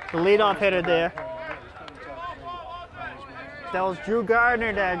 the leadoff hitter there. That was Drew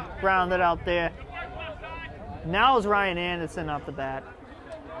Gardner that grounded out there. Now it's Ryan Anderson off the bat.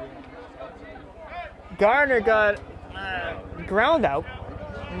 Gardner got ground out.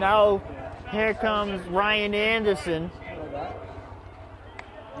 Now here comes Ryan Anderson.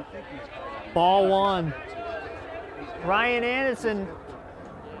 Ball 1. Ryan Anderson,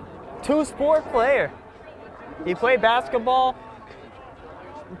 2-sport player. He played basketball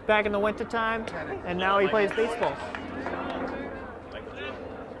back in the wintertime, and now he plays baseball.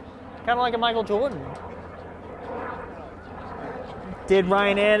 Kind of like a Michael Jordan. Did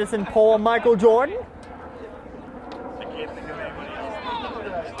Ryan Anderson pull a Michael Jordan? I can't think of anybody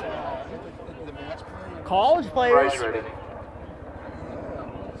else. College players. Price ready.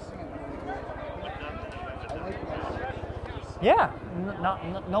 Yeah,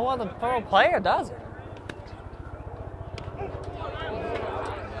 no other pro player does it.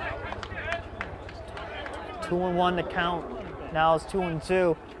 Two and one to count. Now it's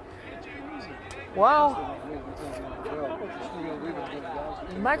 2-2. Well,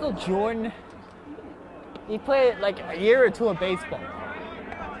 Michael Jordan, he played like a year or two of baseball.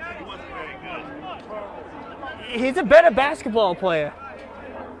 He wasn't very good. He's a better basketball player.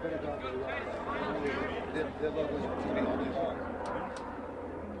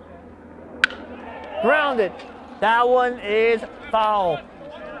 Grounded. That one is foul.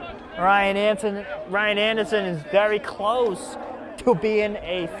 Ryan Anderson is very close to being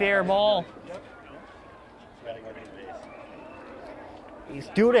a fair ball. He's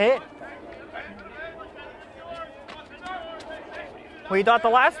due to hit. We thought the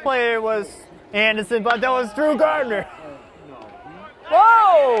last player was Anderson, but that was Drew Gardner.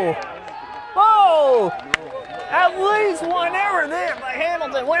 Whoa! Whoa! At least one error there by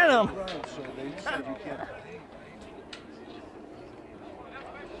Hamilton Wenham.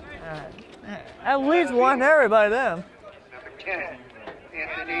 At least one error by them. Number 10,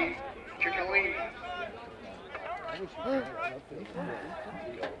 Anthony Ciccolini.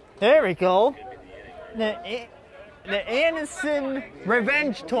 There we go. The Anderson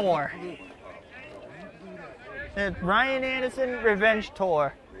Revenge Tour. The Ryan Anderson Revenge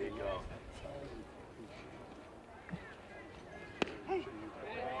Tour.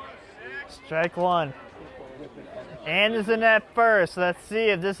 Strike one. Anderson at first. Let's see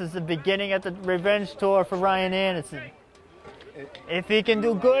if this is the beginning of the revenge tour for Ryan Anderson. If he can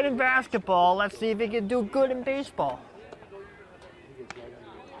do good in basketball, let's see if he can do good in baseball.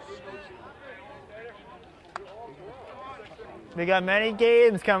 We got many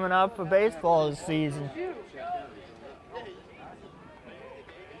games coming up for baseball this season.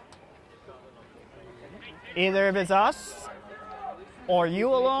 Either if it's us, or you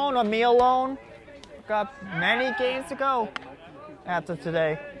alone, or me alone. We've got many games to go after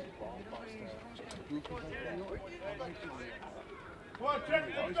today.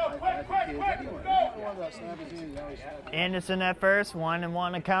 Anderson at first,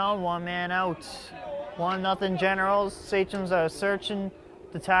 1-1 account, one man out. 1-0 Generals. Sachems are searching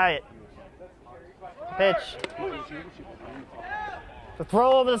to tie it. Pitch. The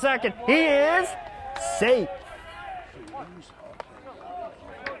throw over the second. He is safe.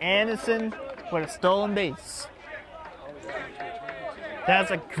 Anderson with a stolen base.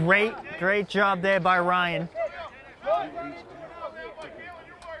 That's a great job there by Ryan.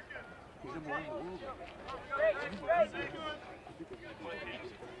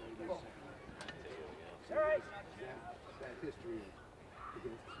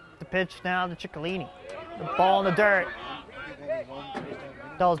 The pitch now to Ciccolini. The ball in the dirt.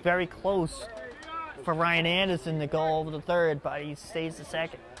 That was very close for Ryan Anderson to go over the third, but he stays the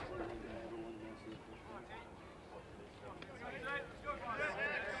second.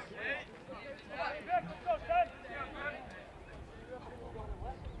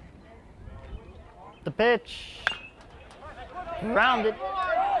 The pitch. Rounded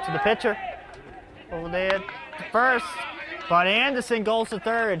to the pitcher. Over there to first. But Anderson goes to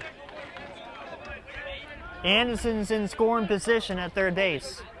third. Anderson's in scoring position at third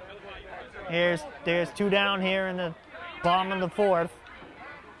base. There's two down here in the bottom of the fourth.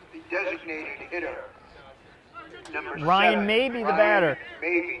 The designated hitter. Number Ryan 7, Maybe the Ryan batter.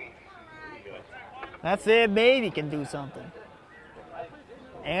 Maybe. That's it. Maybe can do something.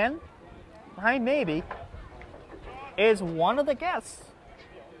 And Ryan Maybe is one of the guests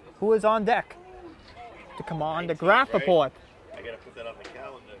who is on deck to come on the Graffeo. I gotta put that on the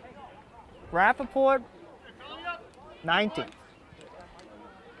calendar. Graffeo 19th.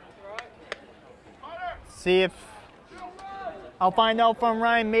 See if I'll find out from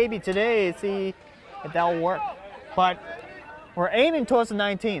Ryan Maybe today, see if that'll work. But we're aiming towards the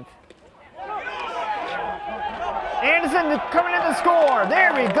 19th. Anderson coming in to score.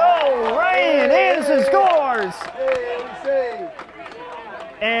 There we go. Ryan Anderson scores.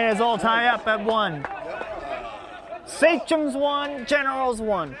 And it's all tied up at 1. Sachems 1, Generals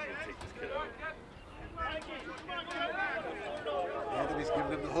 1. Anthony's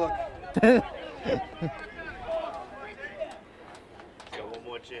giving him the hook. He's got one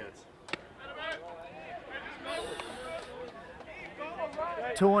more chance.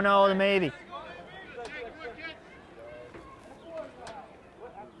 2-0 to Maybe.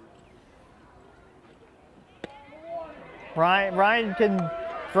 Ryan can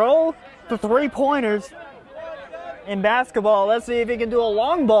throw the 3-pointers in basketball. Let's see if he can do a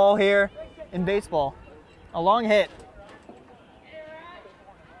long ball here in baseball. A long hit.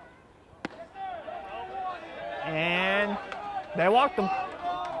 And they walked him.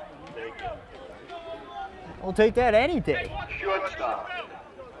 We'll take that any day. Shortstop,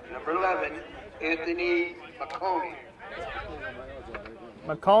 number 11, Anthony McConey.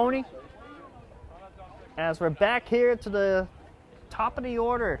 McConey. As we're back here to the top of the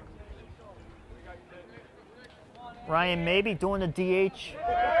order. Ryan Maybe doing the DH.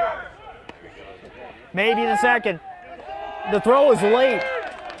 Maybe the second. The throw is late.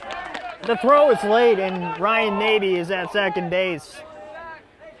 The throw is late, and Ryan Maybe is at second base.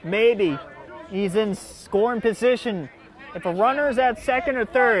 Maybe. He's in scoring position. If a runner is at second or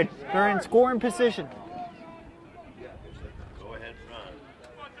third, they're in scoring position. Go ahead and run.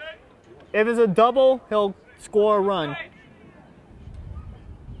 If it's a double, he'll score a run.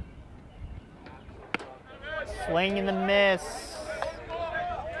 Swing and a miss.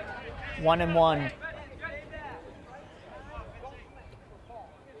 1-1.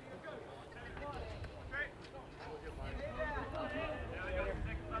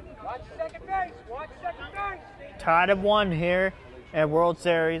 Tied at 1 here at World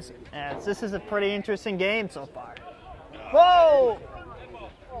Series, as this is a pretty interesting game so far. Whoa!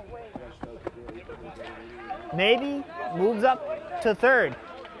 Maybe moves up to third.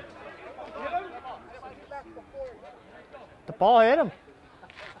 The ball hit him.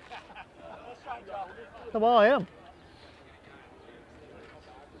 The ball hit him.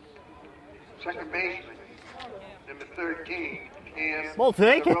 Second baseman, number 13, Cam. We'll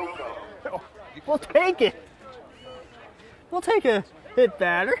take it. Soroka. We'll take it. We'll take a hit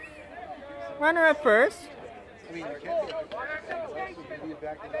batter. Runner at first. I mean, you can't give it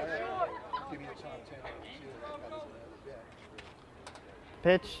back to that. Give me a top 10.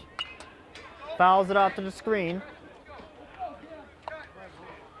 Pitch. Fouls it off to the screen.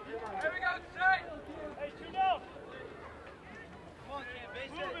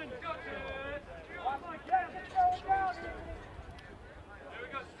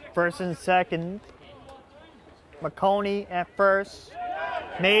 First and second. McConey at first.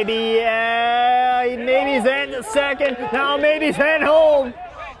 Maybe he's in the second. Now Maybe's at home.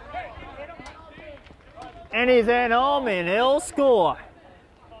 And he's at home and he'll score.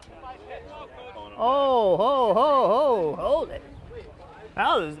 Oh, ho, ho, ho, hold it.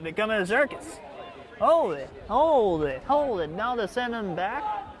 Now this is becoming a circus. Hold it, hold it, hold it. Now they're sending him back.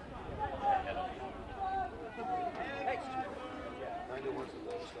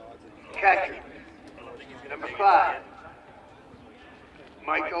 Catcher, number 5,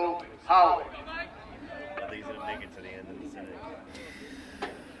 Michael Howard. I think he's going to make it to the end of the season.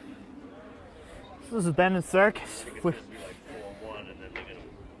 This has been a circus. I think it's going to be like 4-1, and then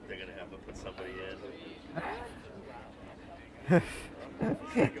they're going to have to put somebody in.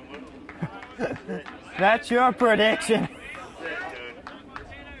 That's your prediction.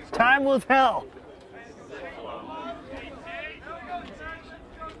 Time will tell.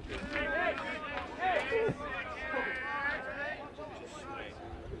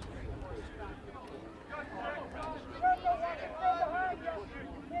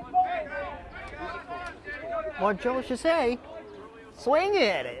 What Joe should say, swing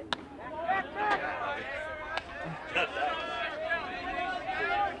at it.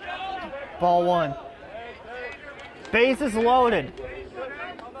 Ball 1. Bases loaded.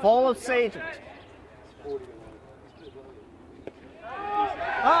 Full of Sachems.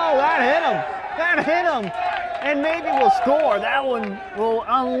 Oh, that hit him. That hit him. And maybe we'll score. That one will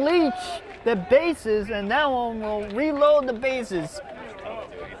unleash the bases, and that one will reload the bases.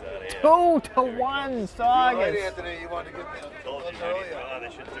 2-1, Saugus. Right, Anthony, you wanted to give me I told you, they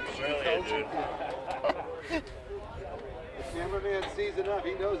should have took him earlier, dude. The cameraman sees enough.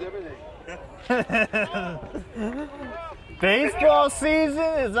 He knows everything. Baseball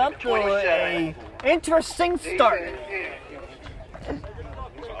season is up to a interesting start.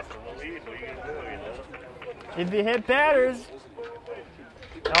 If you hit batters,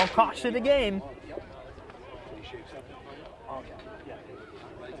 that'll cost you the game.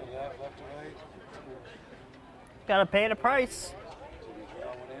 Gotta pay the price.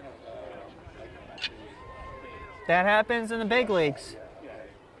 That happens in the big leagues.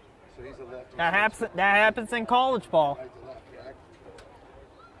 That happens in college ball.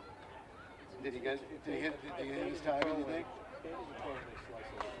 Did he hit his timing, you think?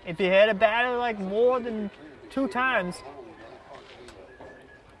 If you hit a batter like more than 2 times,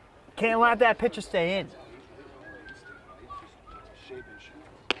 can't let that pitcher stay in.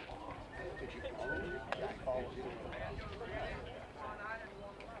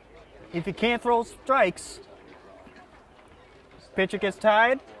 If you can't throw strikes, pitcher gets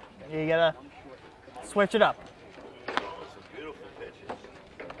tired, you gotta switch it up. Some beautiful pitches.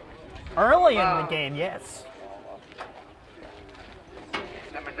 Early in the game, yes.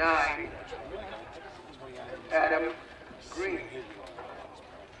 Number 9, Adam Green.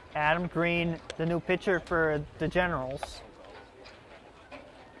 Adam Green, the new pitcher for the Generals.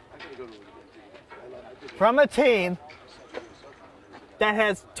 From a team that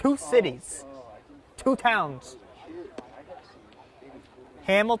has 2 cities, 2 towns,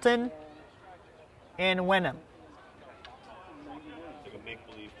 Hamilton and Wenham. Like a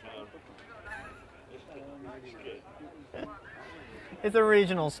make-believe town. It's good. It's a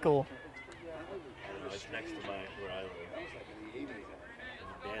regional school. It's next to where I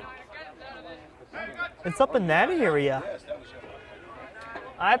live. It's up in that area.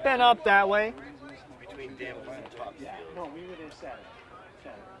 I've been up that way. Between Danvers and Topsfield. No, we were there Saturday.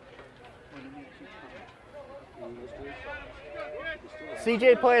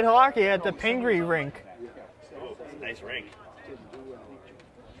 CJ played hockey at the Pingree rink. Oh, nice rink.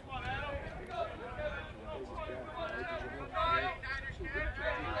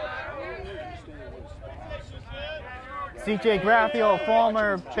 CJ Graffeo, a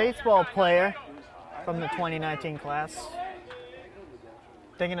former baseball player from the 2019 class.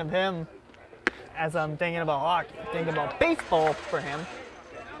 Thinking of him as I'm thinking about hockey. Thinking about baseball for him.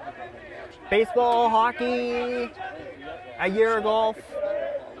 Baseball, hockey, a year of golf. He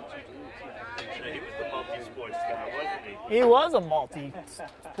was the multi-sport star, wasn't he? He was a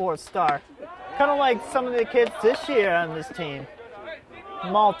multi-sport star. Kind of like some of the kids this year on this team.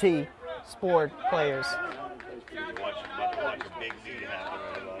 Multi-sport players. Watch a big lead happen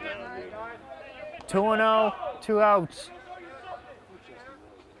right about now, dude. 2-0, 2 outs.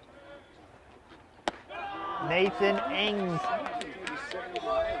 Nathan Ing.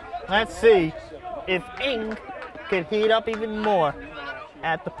 Let's see if Ing could heat up even more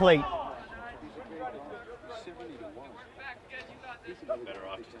at the plate. Better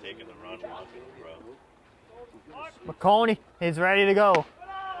off just taking the run, walking, bro. McConey is ready to go.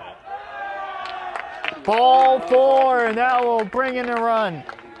 Ball 4, and that will bring in a run.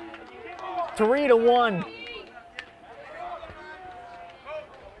 3-1.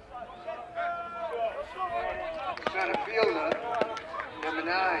 Center fielder, number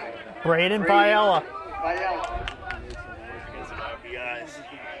 9. Braden Biella. Biella. Get some RBIs.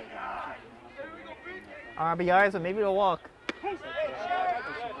 RBIs, or maybe a walk.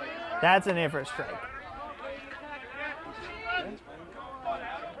 That's an in for a strike.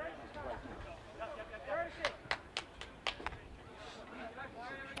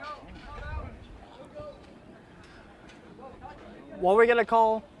 What we're gonna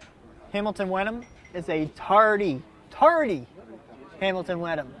call Hamilton Wenham is a tardy Hamilton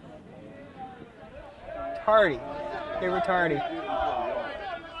Wenham. Tardy. They were tardy.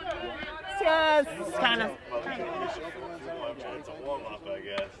 Yeah, it's kind of. It's a warm-up, I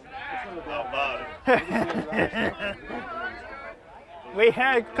guess. How about it? We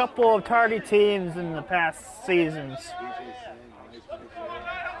had a couple of tardy teams in the past seasons.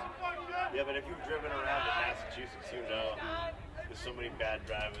 Yeah, but if you've driven around in Massachusetts, you know there's so many bad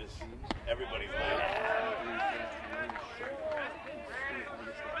drivers. Everybody's late.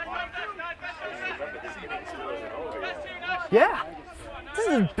 Remember, this inning still isn't over yet. Yeah, this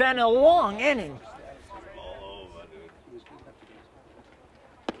has been a long inning. All over, dude.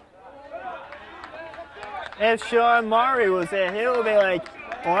 If Sean Murray was there, he would be like,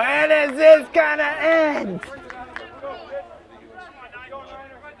 when is this gonna end?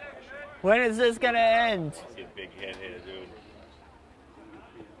 When is this gonna end? See a big hit here, dude.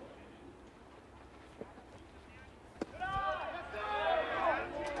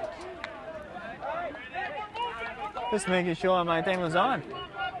 Just making sure my thing was on.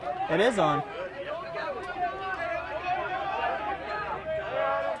 It is on.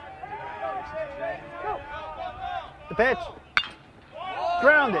 The pitch.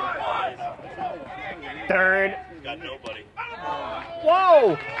 Grounded. Third. Got nobody.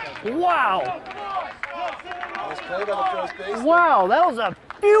 Whoa! Wow! Nice play by the first baseman. Wow, that was a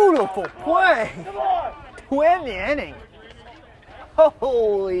beautiful play to end the inning.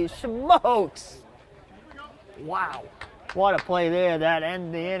 Holy smokes! Wow, what a play there that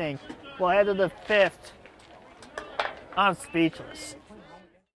ended the inning. We'll head to the 5th. I'm speechless.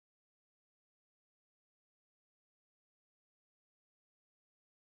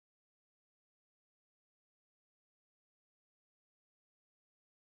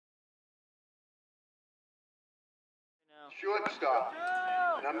 Shortstop,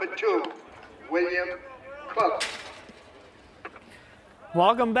 number 2, William Cook.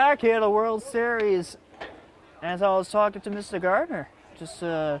 Welcome back here to the World Series. As I was talking to Mr. Gardner just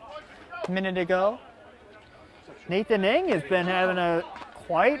a minute ago, Nathan Ing has been having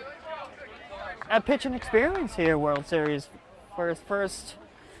quite a pitching experience here, World Series, for his first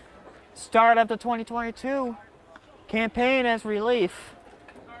start of the 2022 campaign as relief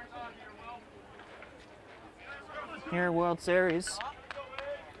here at World Series.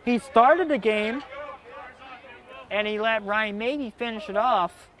 He started the game and he let Ryan Mady finish it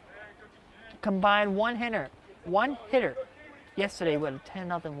off. Combined one hitter yesterday with a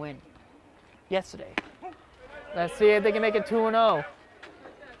 10-0 win. Yesterday. Let's see if they can make it 2-0.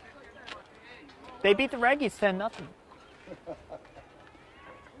 They beat the Reggies 10-0.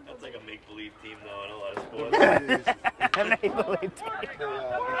 That's like a make-believe team, though, in a lot of sports. Make-believe team.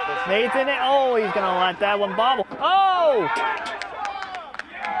 Nathan, oh, he's going to let that one bobble. Oh!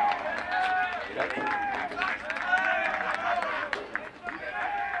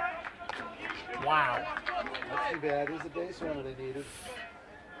 Wow. Not too bad. It was a base runner they needed.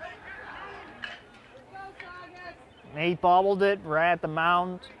 Nate bobbled it right at the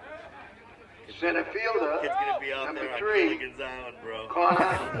mound. Center fielder, Kid's gonna be out number there on 3, Gilligan's Island, bro. Connor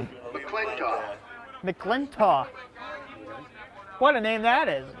I'll leave him out McClintock. there. McClintock. What a name that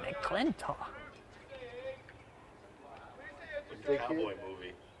is, McClintock. It's a cowboy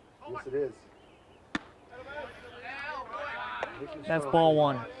movie. Yes, it is. That's ball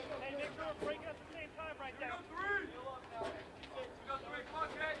one.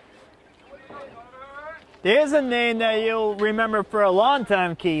 There's a name that you'll remember for a long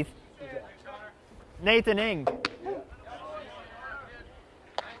time, Keith. Nathan Ing.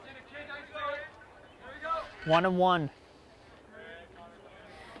 1-1.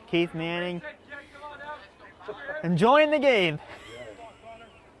 Keith Manning enjoying the game.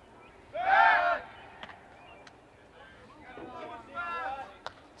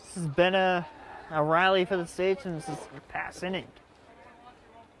 This has been a rally for the Sachems since the past inning.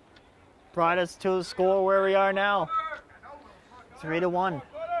 Brought us to the score where we are now. 3-1.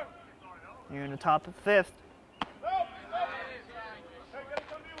 You're in the top of the 5th.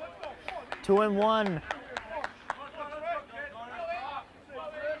 2-1.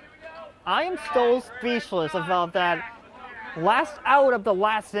 I am still speechless about that last out of the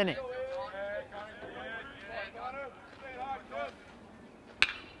last inning.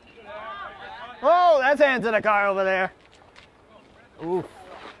 Oh, that's hands in the car over there. Oof. Are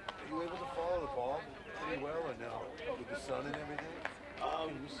you able to follow the ball pretty well or no? With the sun and everything? Can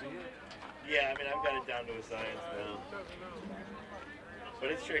you see it? Yeah, I mean, I've got it down to a science now.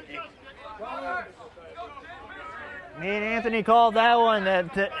 But it's tricky. Me and Anthony called that one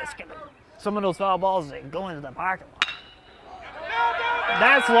some of those foul balls that go into the parking lot.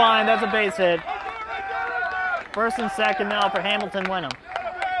 That's line, that's a base hit. First and second now for Hamilton Wenham.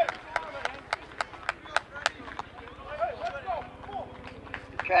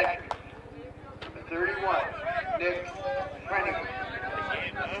 Catcher, number 31, Nick Frenny.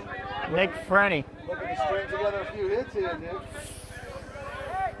 Nick Frenny. Looking to string together a few hits here, Nick.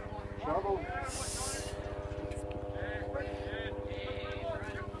 Trouble.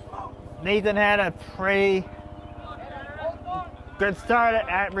 Nathan had a pretty good start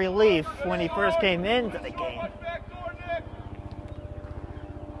at relief when he first came into the game.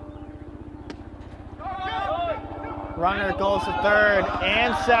 Runner goes to third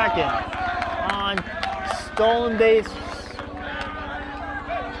and second on stolen base.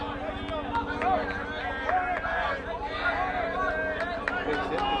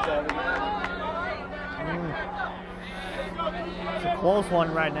 It's a close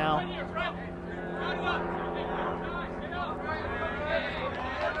one right now.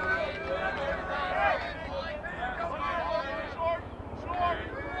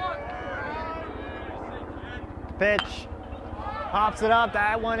 Pitch, pops it up,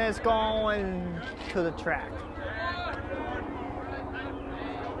 that one is going to the track.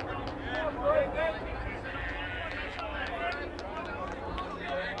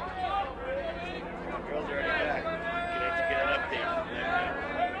 Girls are already back.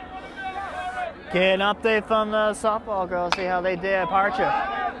 Get an update from the softball girls, see how they did at Parcher.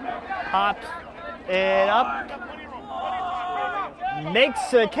 Pops it up,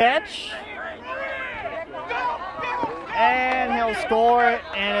 makes a catch. And he'll score it,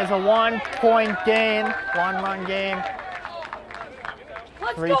 and it's a one-point game, one-run game.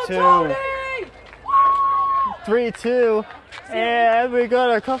 3-2. 3-2. And we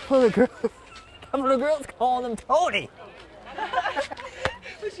got a couple of girls calling him Tony.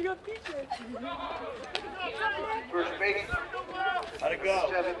 First base, How'd it go?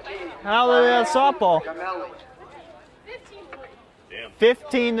 17. How was softball? Gamelli. Damn.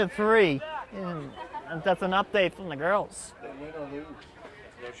 15-3. And that's an update from the girls. They win or lose.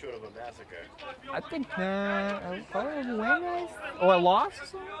 No short of a massacre. I think probably a win, guys? Or a loss? They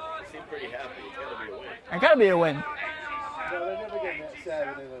seem pretty happy. It's gotta be a win. It gotta be a win. No, they never get that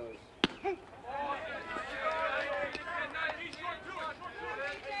sad when they lose.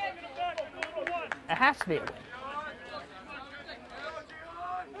 It has to be a win.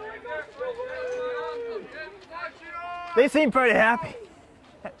 They seem pretty happy.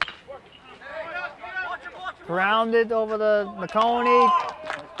 Grounded over the McConey.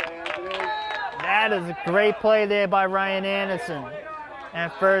 That is a great play there by Ryan Anderson.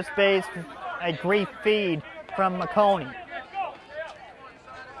 At first base, a great feed from McConey.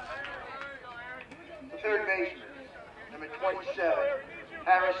 Third baseman, number 27,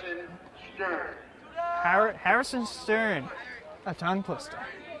 Harrison Stern. Harrison Stern. A tongue twister.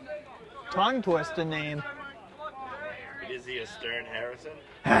 Tongue twister name. Is he a Stern Harrison?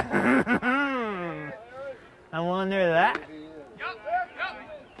 I wonder that.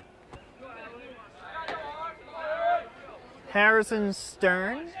 Harrison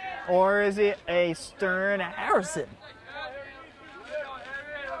Stern, or is it a Stern Harrison?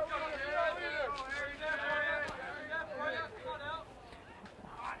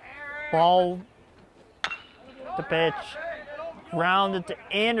 Ball to pitch, grounded to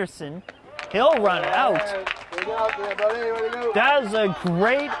Anderson. He'll run it out. That is a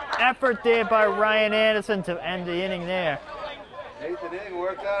great effort there by Ryan Anderson to end the inning there. Nathan Ing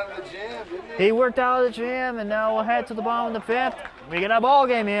worked out of the jam, didn't he? He worked out of the jam, and now we'll head to the bottom of the fifth. We get a ball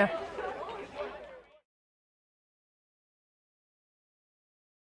game here.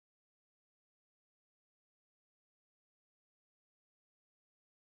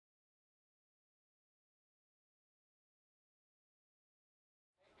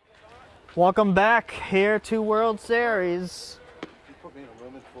 Welcome back here to World Series. He put me in a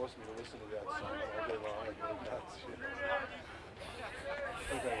room and forced me to listen to that song all day long. I go nuts.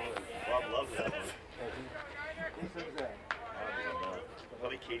 I think I would. Bob loves that one. Who sings that?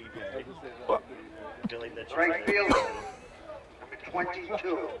 Probably Katy Perry. I just say that. I feel like that's Right fielder, number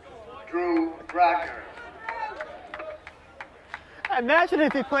 22, Drew Bracker. Imagine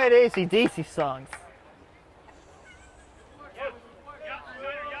if he played AC/DC songs.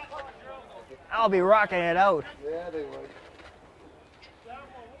 I'll be rocking it out. Yeah, they would.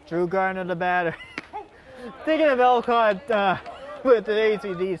 Drew Gardner, the batter. Thinking of Elcott with the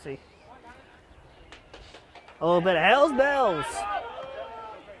AC/DC. A little bit of Hell's Bells. Starting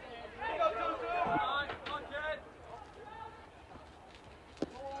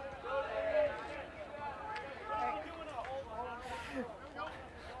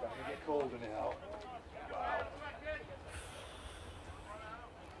to get cold now.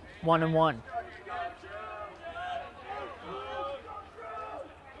 1-1.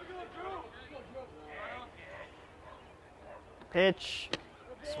 Pitch.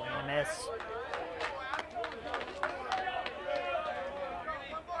 Swing and miss.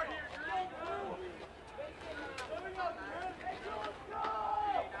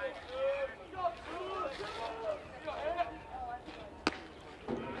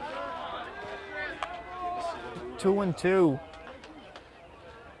 Two and two.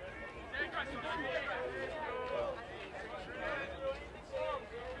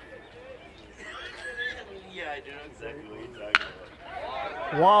 Yeah, I do know exactly what you're talking about.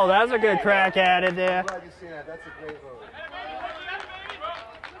 Whoa, that's a good crack at it there. I'm glad you seen that. That's a great vote.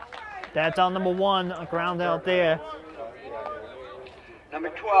 That's on number one, a ground out there. Number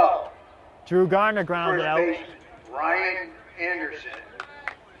 12, Drew Gardner grounded first out. baseman, Ryan Anderson.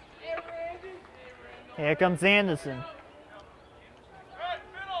 Here comes Anderson.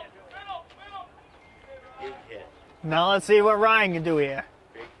 Big hit. Now let's see what Ryan can do here.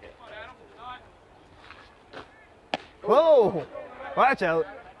 Big hit. Whoa! Watch out.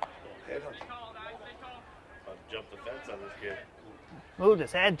 I'll jump the fence on this kid. Moved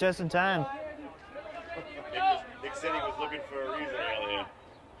his head just in time. Nick said he was looking for a reason earlier.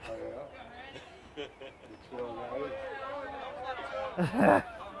 Oh, yeah? That's what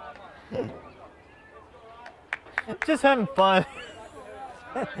I'm Just having fun.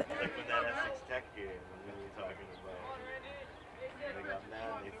 Like when that Essex Tech game when we were talking about. They got mad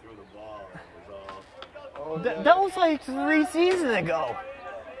and they threw the ball. It was all. That was like 3 seasons ago.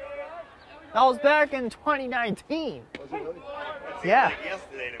 That was back in 2019. Was it really? Yeah. Like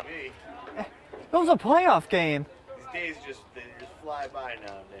yesterday to me. It was a playoff game. These days they just fly by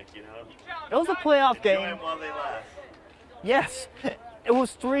now, Nick, you know? It was a playoff Enjoy game. them while they last. Yes. It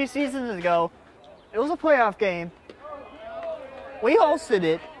was 3 seasons ago. It was a playoff game. We hosted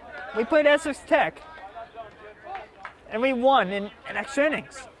it. We played Essex Tech. And we won in extra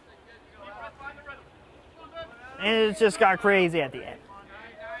innings. And it just got crazy at the end.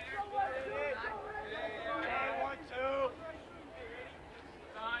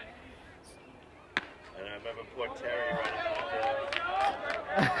 And I remember poor Terry running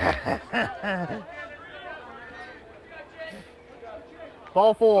out there.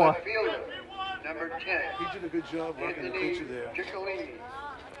 Ball 4. Left fielder, number 10. He did a good job working the Anthony pitcher there. Ciccolini.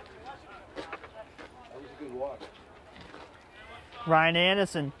 That was a good walk. Ryan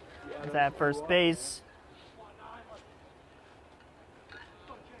Anderson is at first base.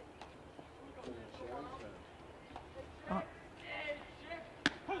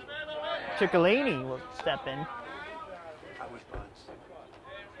 Ciccolini will step in. I was bunts.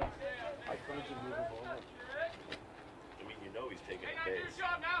 I bunted and moved him over. I mean, you know he's taking a base. He's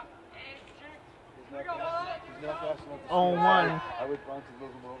not fast enough to 0-1. I would bunt and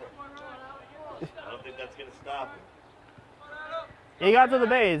move him over. I don't think that's going to stop him. He got to the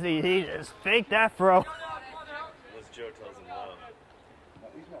base. He just faked that throw. Unless Joe tells him no. No,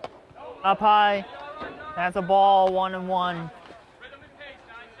 he's not. Up high. That's a ball, 1-1.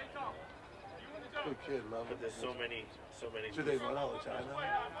 Good kid, love But it. there's so many. Do they run all the time now?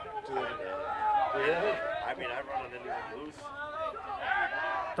 Do they? I mean, I run on anything loose.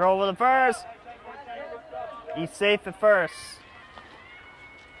 Throw over the first. He's safe at first.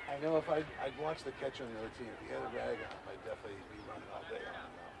 I know if I'd watch the catcher on the other team. If he had a rag on him, I'd definitely be running all day on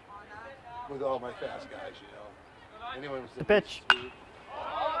him now. With all my fast guys, you know. Anyone with The pitch. speed.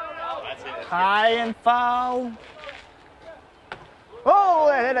 That's it. High and foul. Oh,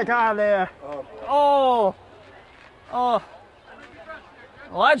 they hit a car there. Oh, boy. Oh. Oh.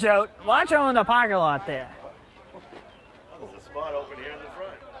 Watch out. Watch out in the parking lot there. Oh, there's a spot open here in the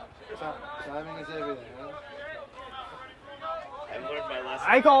front. Timing is everything, huh? I learned my lesson.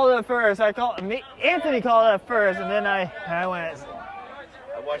 I called it first. Anthony called it first, and then I went.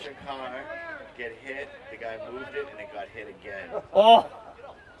 I watched a car get hit. The guy moved it, and it got hit again. Oh.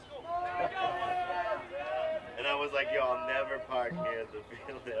 And I was like, yo, I'll never park near the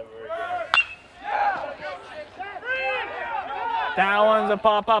field ever again. That one's a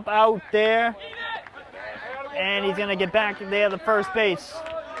pop-up out there. And he's going to get back there to first base.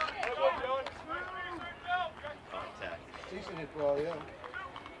 Contact. Decent hit ball, yeah.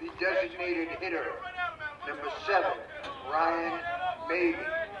 The designated hitter, number 7, Ryan Maybe.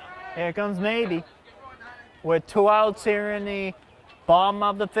 Here comes Maybe. With 2 outs here in the bottom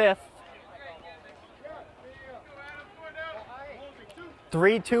of the 5th.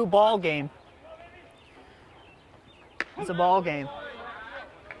 3-2 ball game. It's a ball game.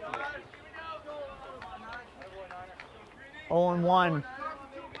 0-1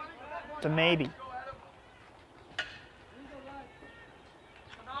 to Maybe.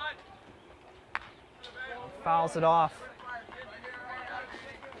 Fouls it off.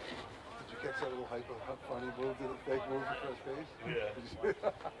 Did you catch that little funny move to the fake move to first base?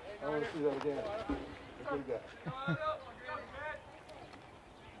 Yeah. I want to see that again. A good guy.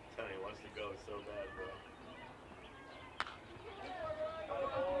 Tony wants to go so bad, bro.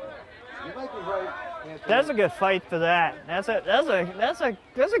 You might be right, Anthony. That's a good fight for that. That's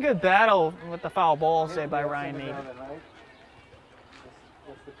a good battle with the foul ball saved by Ryan Maybe.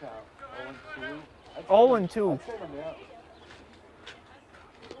 What's the count? 0-2? 0-2. I'd send him out.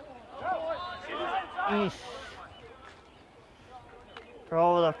 Eesh. Throw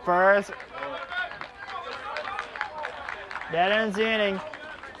over the first. That ends the inning.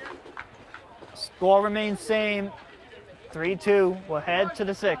 Score remains same. 3-2. We'll head to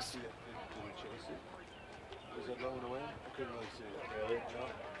the 6th. Did we chase it? Was it low and away? I couldn't really see it. Really? No?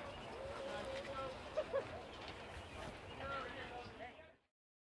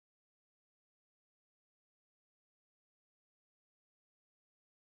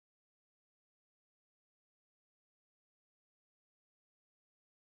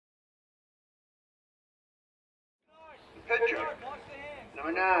 Pitcher,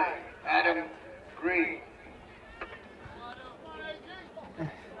 number 9, Adam Green.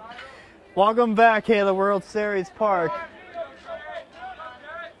 Welcome back here to World Series Park.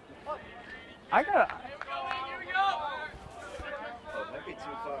 Oh, it might be too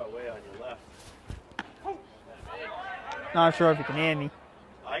far away on your left. Not sure if you can hear me.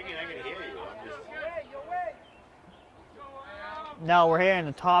 I can hear you. I'm just... No, we're here in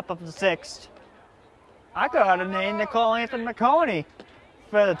the top of the 6th. I could have named Nicole Anthony McConey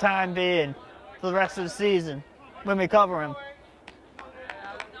for the time being, for the rest of the season, when we cover him.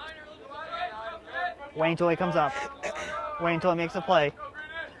 Wait until he comes up. Wait until he makes a play.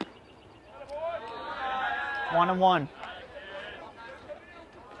 1-1.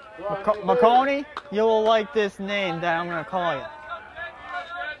 McConey, you will like this name that I'm going to call you.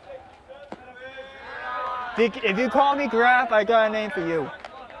 If you call me Graff, I got a name for you.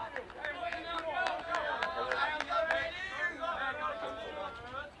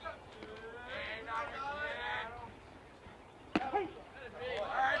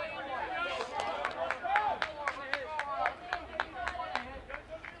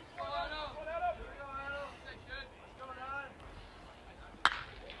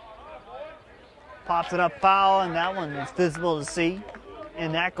 Pops it up foul, and that one is visible to see.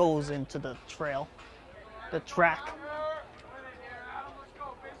 And that goes into the trail, the track,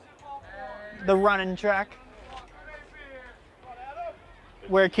 the running track,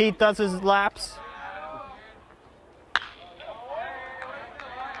 where Keith does his laps.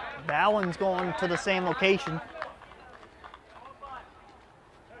 That one's going to the same location.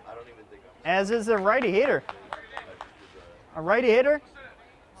 As is a righty hitter. A righty hitter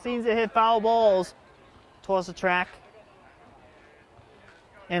seems to hit foul balls towards the track.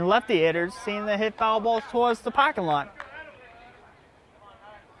 And lefty hitters seem to hit foul balls towards the parking lot.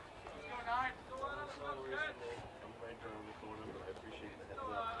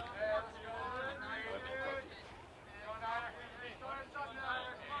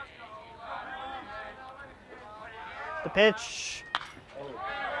 The pitch.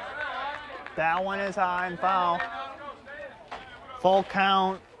 That one is high and foul. Full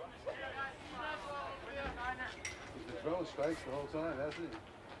count. He's been throwing strikes the whole time, hasn't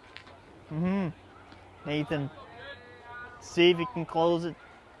he? Nathan, see if he can close it.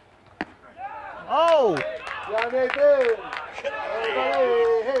 Oh! Yeah, Nathan!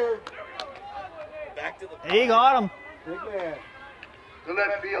 Back to the He got him. Big man. The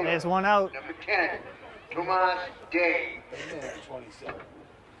left fielder. There's one out. Number 10, Tomas Day. Big man, 27.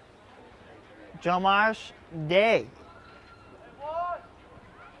 Jomash Day.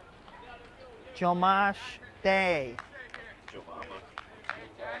 Jomash Day.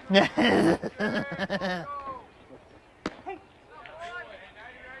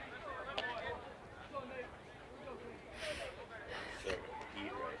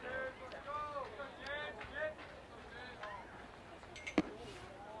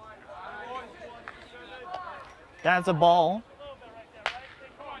 That's a ball.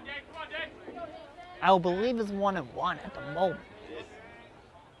 I believe it's 1-1 at the moment.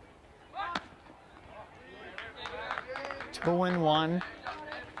 2-1.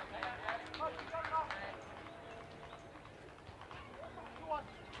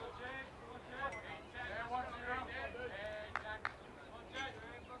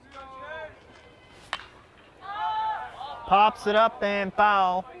 Pops it up and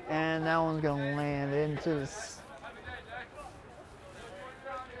foul, and that one's gonna land into this.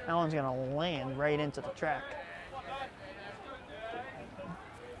 That one's gonna land right into the track.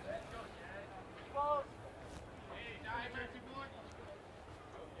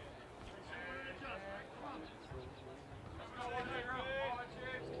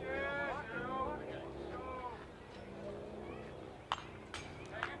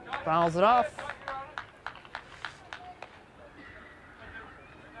 Fouls it off.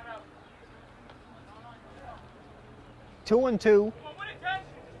 Two and two.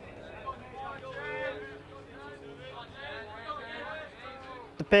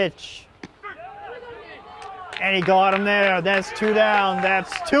 The pitch. And he got him there. That's two down.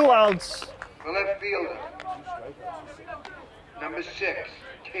 That's 2 outs. The left fielder. Number 6,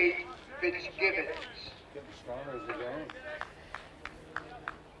 Tate Fitzgibbons. Getting stronger as they go.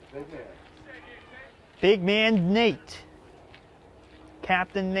 Big man. Big man Nate.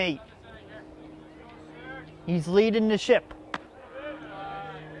 Captain Nate. He's leading the ship.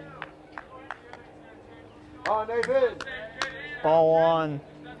 Oh, Nathan! Ball on.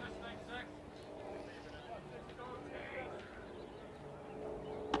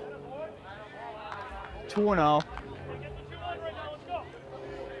 Two and 0.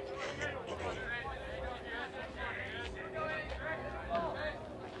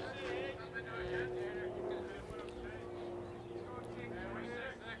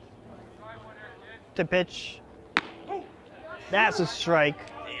 To pitch. That's a strike.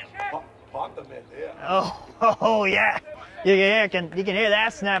 Pop them in there. Oh yeah. You can hear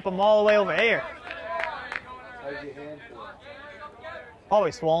that snap them all the way over here. How's your hand feel?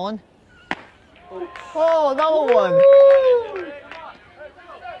 Probably swollen. Oh, another one.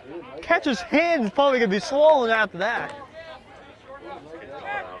 Catcher's hand is probably gonna be swollen after that.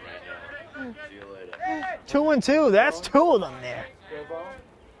 2 and 2. That's 2 of them there.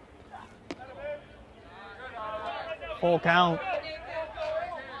 Full count.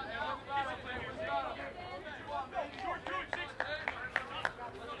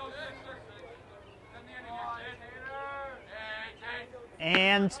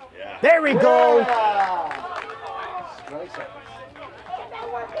 And there we go. Strikes out.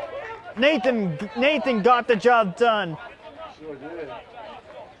 Nathan got the job done. Sure did.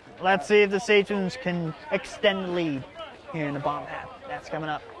 Let's see if the Sachems can extend the lead here in the bottom half. That's coming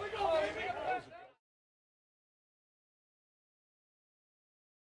up.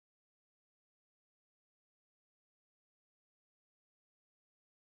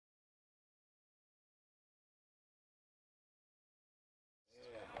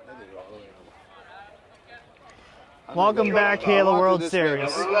 Welcome back here to the World Series.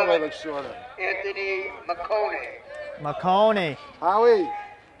 Anthony McConey. Howie,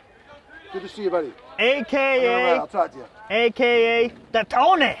 good to see you, buddy. AKA, I'll talk to you. AKA the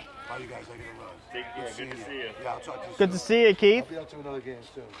Tony. Bye, you guys. I gotta run. Yeah, good to see you. Yeah, I'll talk to you. Good to see you, Keith. I'll be out to another game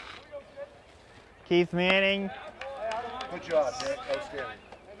soon. Keith Manning. Good job, Nick. Outstanding.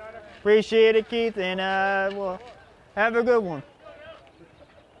 Appreciate it, Keith, and well, have a good one.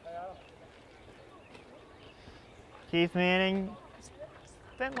 Keith Manning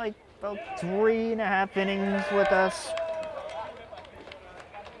spent like about 3.5 innings with us.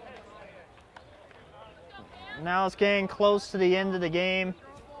 Now it's getting close to the end of the game.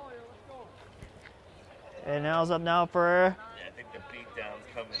 And now it's up now for... Yeah, I think the beatdown's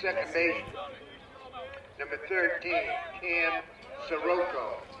coming. Second base, number 13, Cam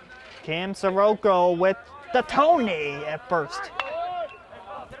Sirocco. Cam Sirocco with the Tony at first.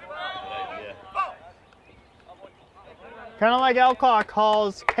 Kind of like Alcock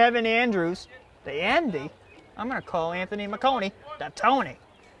calls Kevin Andrews the Andy. I'm going to call Anthony McConey the Tony.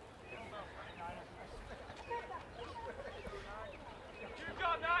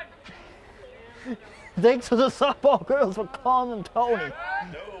 Thanks to the softball girls for calling him Tony.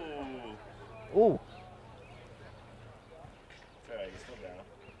 No. Ooh. It's alright, you're still down.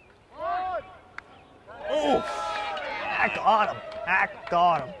 Ooh. That got him. That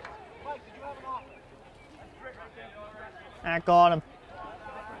got him. That got him.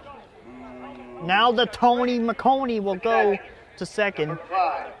 Now the Tony McConey will go to second. Number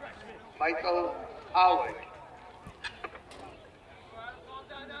 5, Michael Howard.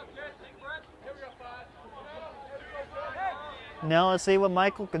 Now let's see what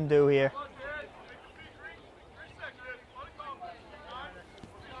Michael can do here.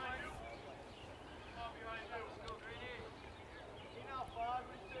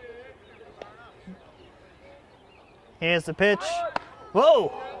 Here's the pitch.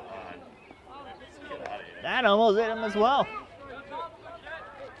 Whoa! That almost hit him as well.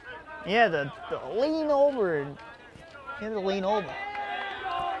 Yeah, the lean over. And he had to lean over.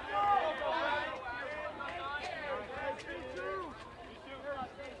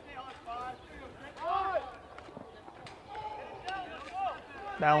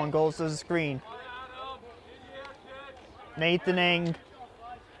 That one goes to the screen. Nathan Eng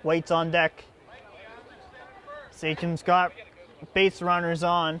waits on deck. Sachem's got base runners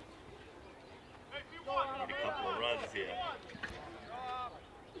on. Need a couple of runs here.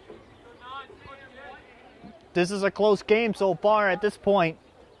 This is a close game so far at this point.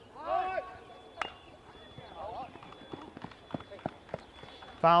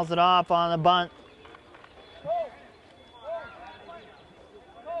 Fouls it off on the bunt.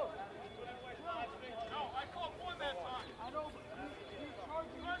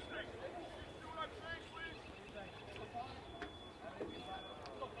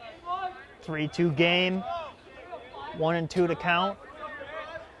 Three-two game. 1-2 to count.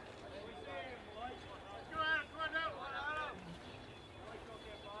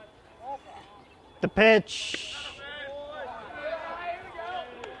 The pitch.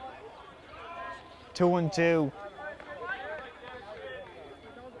 2-2.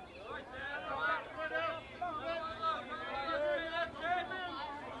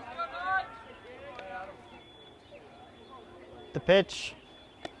 The pitch.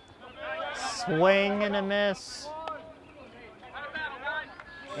 Swing and a miss.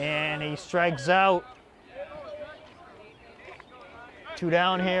 And he strikes out. 2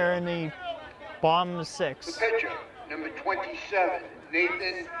 down here in the bottom of 6. The pitcher, number 27,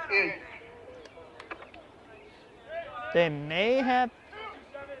 Nathan Eng.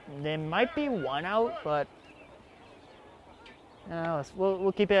 There might be 1 out, but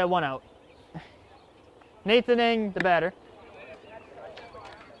we'll keep it at 1 out. Nathan Eng, the batter.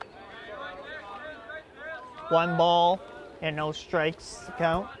 1 ball and no strikes to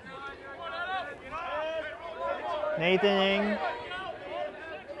count. Nathan Eng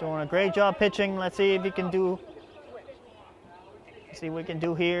doing a great job pitching. Let's see if he can do. See what we can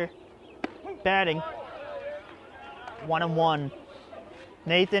do here. Batting. 1-1.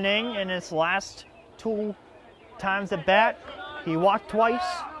 Nathan Eng in his last 2 times at bat He walked twice.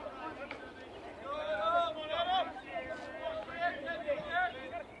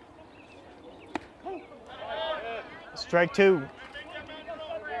 Strike two.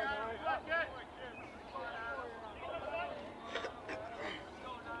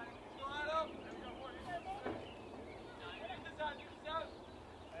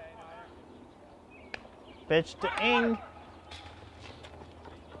 Pitch to Ing.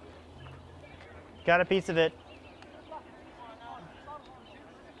 Got a piece of it.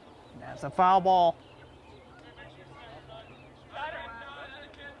 That's a foul ball.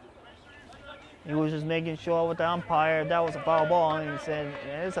 He was just making sure with the umpire that was a foul ball, and he said,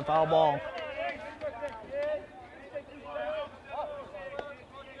 yeah, it's a foul ball.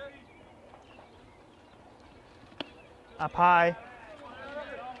 Up high.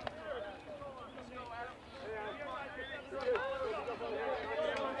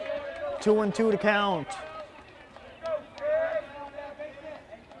 Two and two to count.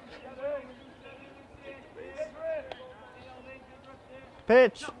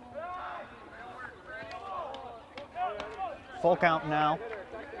 Pitch. Full count now.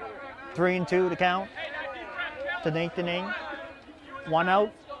 3 and 2 to count. To Nathan Ing. 1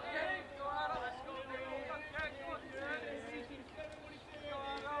 out.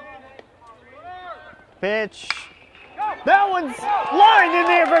 Pitch. That one's lined in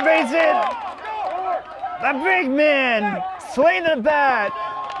there for a base hit. The big man swinging the bat.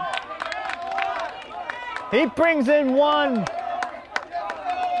 He brings in 1.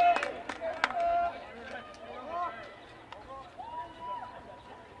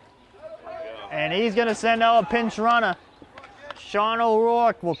 And he's going to send out a pinch runner. Sean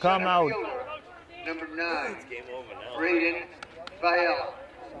O'Rourke will come out. Number 9, Braden Viella.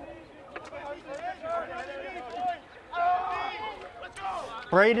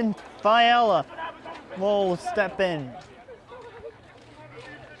 Braden Viella will step in.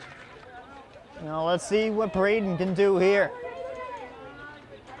 Now let's see what Braden can do here.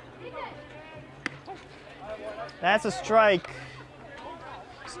 That's a strike.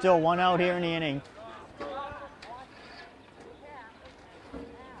 Still 1 out here in the inning.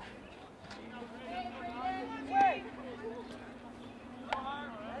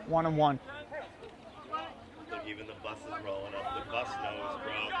 One and 1. Look, even the bus is rolling up. The bus knows,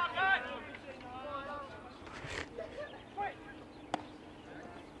 bro.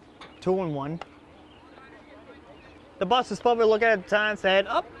 2 and 1. The bus is probably looking at the time and said,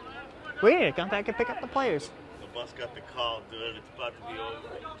 "Up, we need to come back and pick up the players." The bus got the call, dude. It's about to be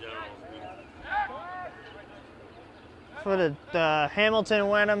over in general. For the Hamilton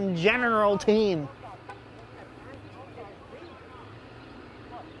Wenham General team.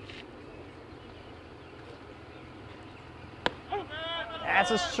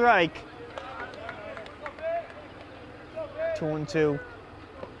 That's a strike. 2 and 2.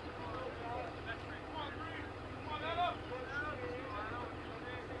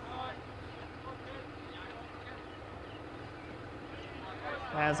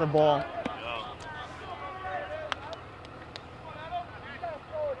 That's a ball.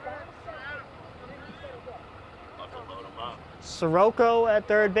 Sirocco at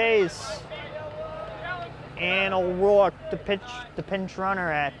third base. And O'Rourke, the pinch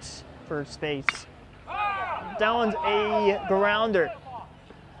runner at first base. That one's a grounder.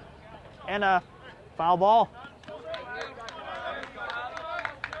 And a foul ball.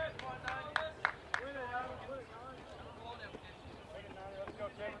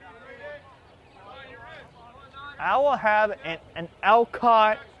 I will have an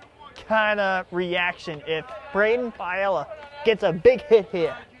Alcott kind of reaction if Braden Viella gets a big hit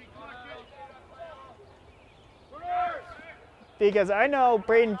here. Because I know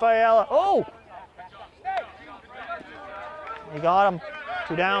Braden Viella. Oh! He got him.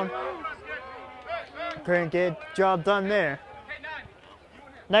 2 down. Couldn't get job done there.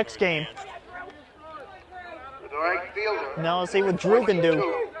 Next game. The right fielder. Now let's see what Drew can do.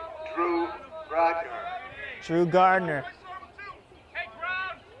 Drew Gardner. Drew Gardner.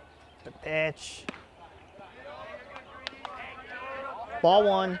 The pitch. Ball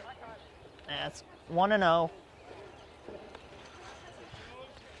 1. That's 1 and 0.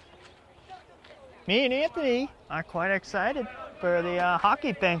 Me and Anthony are quite excited for the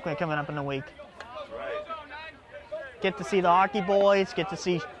hockey banquet coming up in a week. Get to see the hockey boys, get to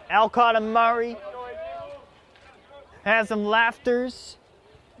see Alcott and Murray. Have some laughters.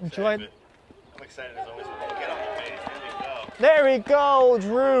 Enjoy. I'm excited as always. Get on the base. Here we go. There we go,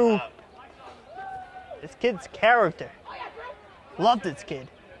 Drew. This kid's character. Love this kid.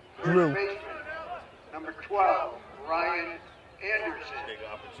 Drew. Number 12, Ryan Anderson. Big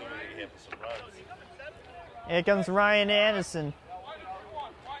opportunity here for some runs. Here comes Ryan Anderson.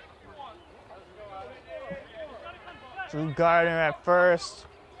 Drew Gardner at first.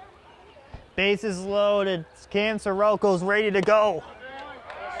 Bases loaded. Cam Soroko's ready to go.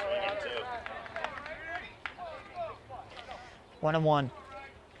 Swinging too. 1-1.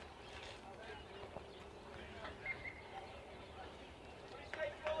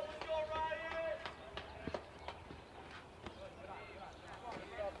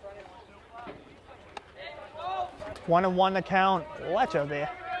 One and one to count. Watch out there.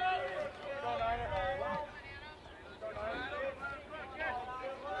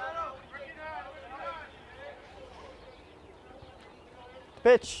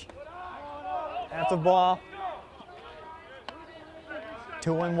 Pitch. That's a ball.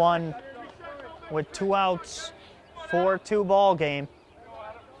 2-1 with 2 outs. 4-2 ball game.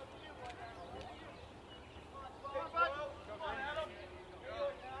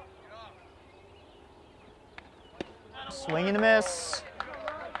 Swing and a miss.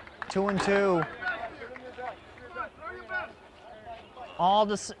 2-2. All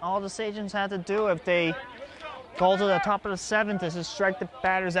the Sachems had to do if they go to the top of the 7th is to strike the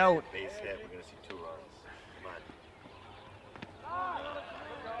batters out. Base hit, we're going to see 2 runs. Come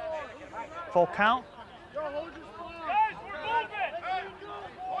on. Full count.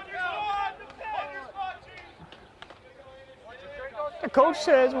 The coach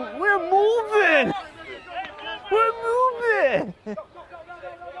says, we're moving. We're moving.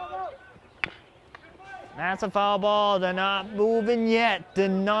 That's a foul ball. They're not moving yet. They're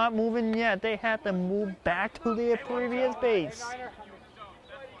not moving yet. They have to move back to their previous base.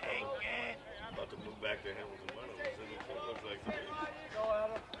 About to move back to Hamilton Wenham. Looks like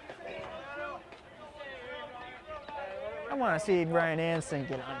I want to see Ryan Anderson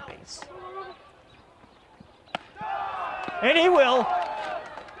get on base. And he will.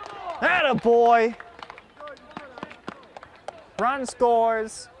 Atta boy. Run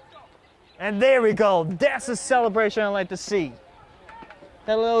scores. And there we go. That's the celebration I like to see.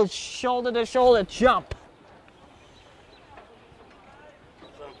 That little shoulder-to-shoulder jump.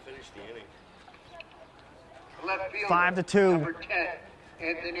 finish the inning. Left fielder, 5-2. Number 10,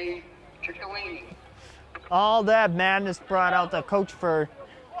 Anthony Ciccolini. All that madness brought out the coach for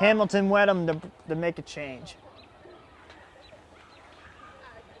Hamilton Wenham to make a change.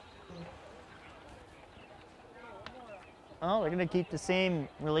 Oh, they're going to keep the same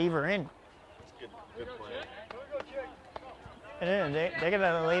reliever in. Good play. Yeah, they're going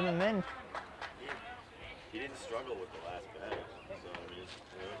to leave him in. He didn't struggle with the last batter. So, I mean,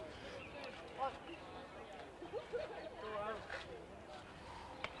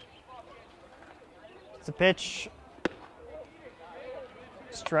 It's a pitch.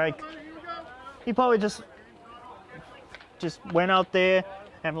 Strike. He probably just went out there,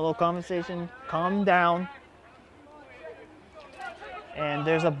 have a little conversation, calm down. And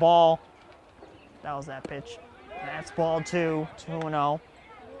there's a ball. That was that pitch. And that's ball 2, 2-0.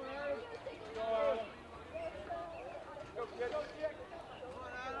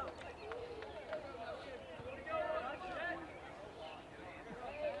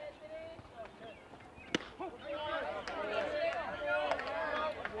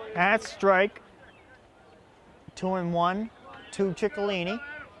 That's strike. 2-1 to Ciccolini.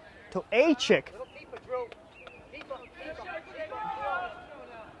 To a Chick.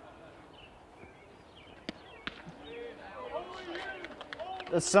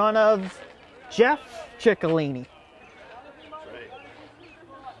 The son of Jeff Ciccolini.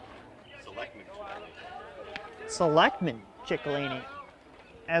 that's right. Selectman Ciccolini.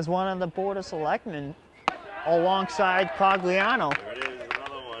 As one of the Board of Selectmen alongside Cogliano. There it is,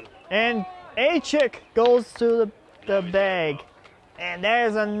 another one. And A-Chick goes to the bag. And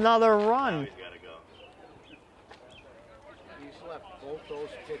there's another run. He's got to go. He's left both those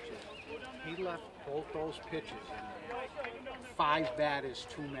pitches. He left both those pitches. And 5 batters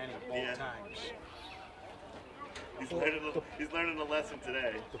too many both Yeah. times. He's learning a lesson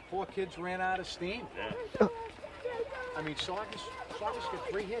today. The poor kids ran out of steam. Yeah. I mean, Saugus got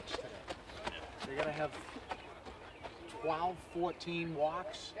 3 hits today. They're going to have 12, 14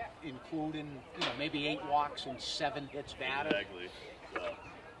 walks, including, maybe 8 walks and 7 hits batted. Exactly. So,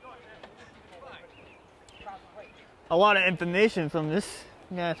 A lot of information from this.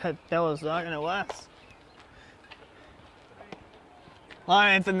 Yeah, that was not going to last. A lot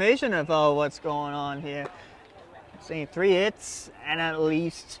of information about what's going on here. Seeing 3 hits and at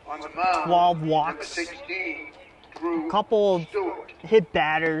least On the mound, 12 number walks. 16, Drew A couple of Stewart. hit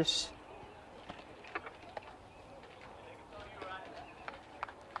batters.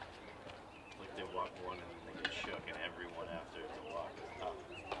 like they walk one and they get shook, and everyone after. It's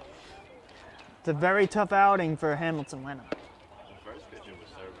It's a very tough outing for Hamilton Wenham. The first pitcher was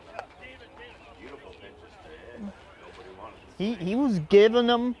serving up beautiful pitches to hit. Nobody wanted to He was giving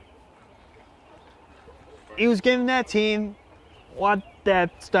them. He was giving that team what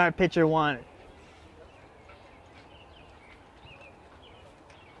that start pitcher wanted.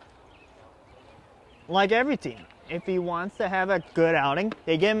 Like every team, if he wants to have a good outing,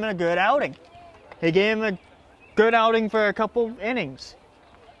 they give him a good outing. They gave him a good outing for a couple innings.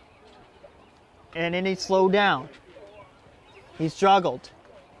 And then he slowed down. He struggled.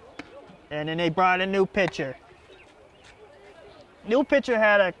 And then they brought a new pitcher. New pitcher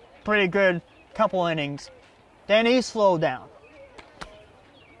had a pretty good couple innings. Then he slowed down.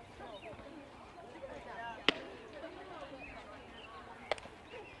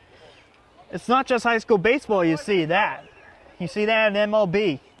 It's not just high school baseball you see that. You see that in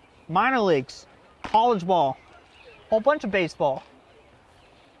MLB, minor leagues, college ball, whole bunch of baseball.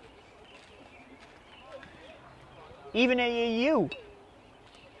 Even AAU,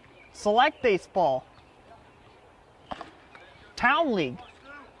 select baseball, town league.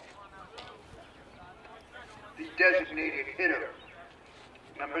 The designated hitter,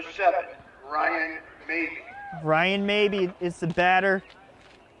 number 7, Ryan Mabey. Ryan Mabey is the batter,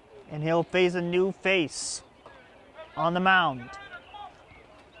 and he'll face a new face on the mound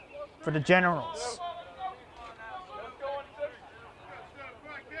for the Generals.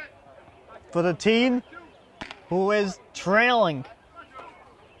 For the team who is trailing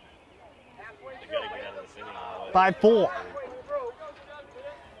by 4.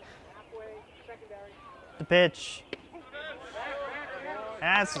 The pitch.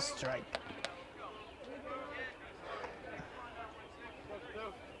 That's a strike.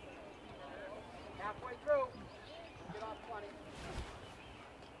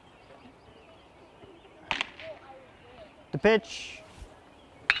 The pitch.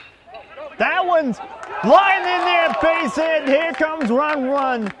 That one's lined in there, base hit. Here comes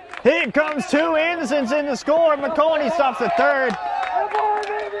run. Here comes 2 innocents in the score. McConey stops at third.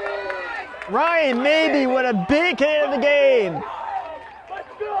 Ryan Mabey with a big hit of the game.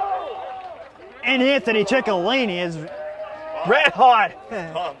 And Anthony Ciccolini is red hot.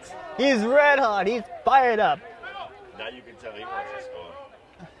 He's red hot. He's fired up. Now you can tell he wants to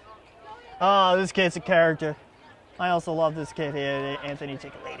score. Oh, this kid's a character. I also love this kid here, Anthony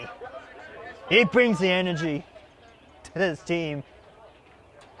Ciccolini. He brings the energy to this team.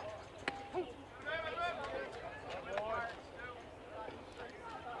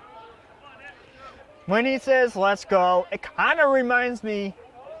 When he says, let's go, it kind of reminds me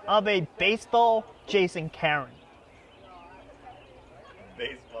of a baseball Jason Karen.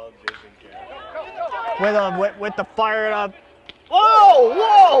 Baseball Jason Karen. With the fired up.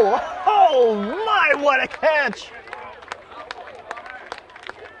 Whoa! Oh my, what a catch!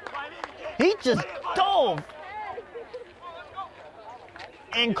 He just dove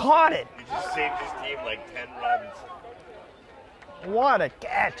and caught it. He just saved his team like 10 runs. What a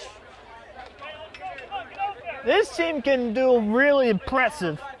catch. This team can do a really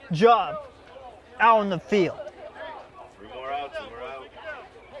impressive job out in the field. 3 more outs and we're out.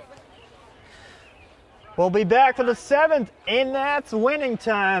 We'll be back for the 7th, and that's winning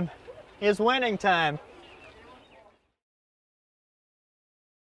time. It's winning time.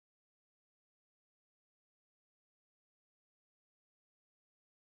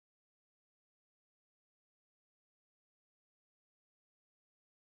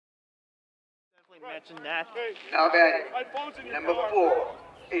 Mention that. Now batting, number 4,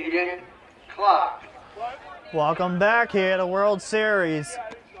 Aiden Clark. Welcome back here to World Series.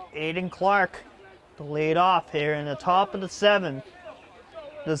 Aiden Clark, the lead off here in the top of the 7th.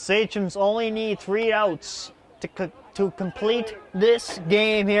 The Sachems only need 3 outs to complete this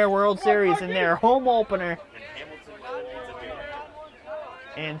game here, World Series, in their home opener.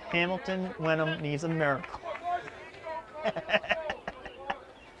 And Hamilton Wenham needs a miracle.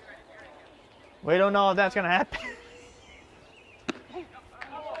 We don't know if that's going to happen.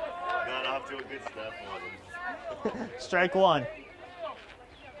 Got off to a good start for him. Strike 1.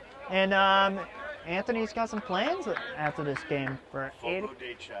 And Anthony's got some plans after this game for Fogo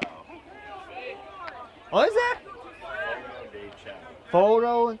de Chao. What is that? Fogo de Chao.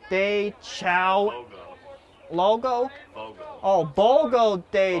 Fogo de Chao. Fogo. Logo? Fogo. Oh, Bogo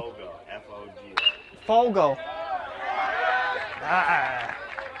de Fogo. F-O-G. Fogo.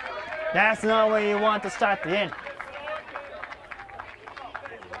 That's not where you want to start the inning.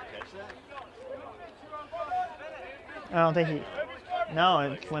 I don't think he... No,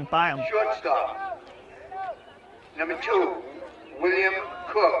 it went by him. Shortstop, number 2, William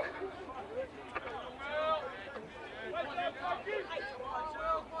Cook.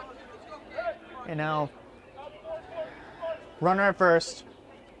 You know, runner at first.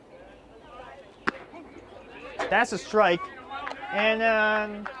 That's a strike.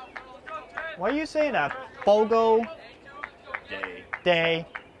 And what are you saying? Fogo de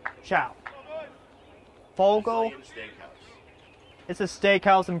Chao. Fogo. Brazilian steakhouse. It's a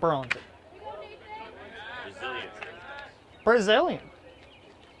steakhouse in Burlington. Brazilian steakhouse. Brazilian.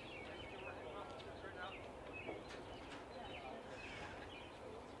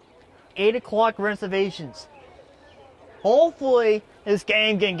 $8 o'clock reservations. Hopefully this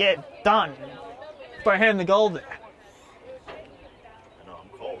game can get done for him to go there. I know, I'm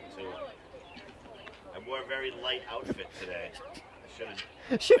cold too. I wore a very light outfit today.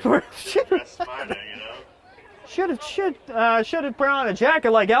 I should have dressed smarter, you know? Should have put on a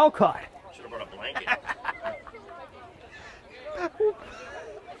jacket like Alcott. Should have brought a blanket.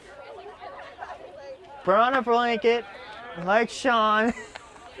 Put on a blanket like Sean.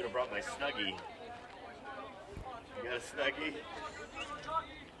 Should have brought my Snuggie. You got a Snuggie?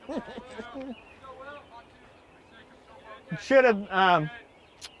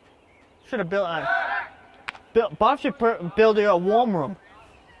 Should have built. Bob should build you a warm room.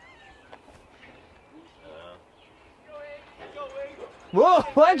 Whoa!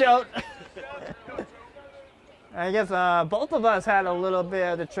 Watch out! I guess both of us had a little bit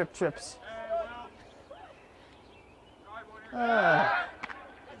of the trips. He's out.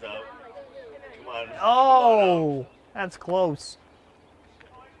 Come on. Oh, that's close.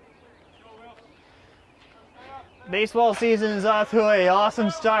 Baseball season is off to an awesome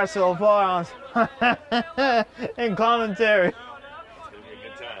start so far in commentary. It's gonna be a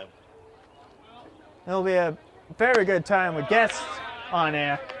good time. It'll be a very good time with guests on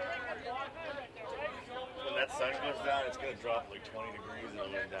air. When that sun goes down, it's gonna drop like 20 degrees and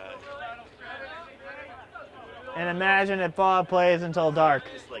I'm gonna die. And imagine if Bob plays until dark.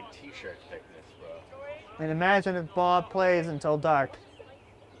 It's like t-shirt thickness, bro. And imagine if Bob plays until dark.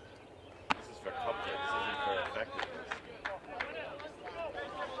 This is for comfort. This isn't for effectiveness.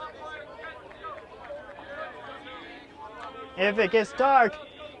 If it gets dark,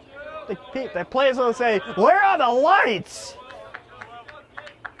 the players will say, "Where are the lights?"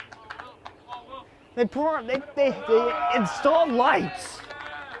 They installed lights.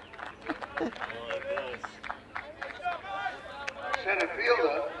 Center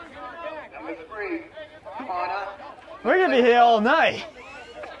fielder, number 3, Connor. We're gonna be here all night.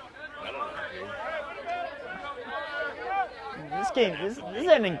 I don't know. This game, this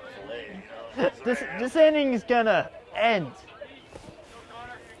inning, this inning is gonna end.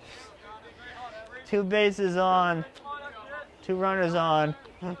 2 bases on, 2 runners on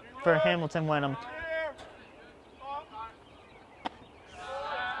for Hamilton Wenham.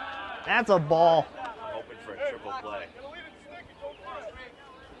 That's a ball. I'm hoping for a triple play.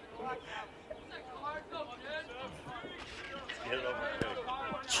 Let's get it over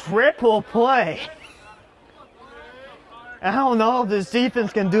quick. Triple play. I don't know if this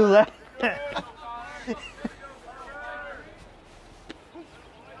defense can do that.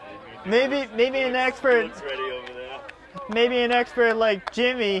 maybe an expert. Looks ready over there. Maybe an expert like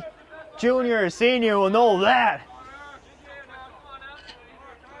Jimmy, Junior or Senior will know that.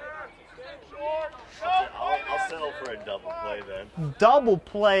 I'll settle for a double play then. Double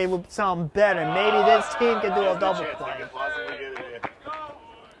play would sound better. Maybe this team can do a There's no double chance they play. can possibly get it here.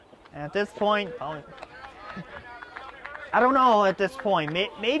 At this point, I don't know at this point.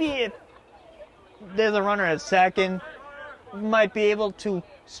 Maybe if there's a runner at second, we might be able to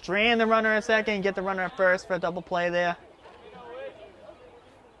strand the runner at second and get the runner at first for a double play there.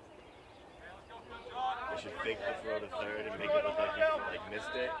 They should fake the throw to third and make it look like you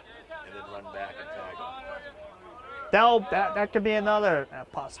missed it, and then run back and tag him. That could be another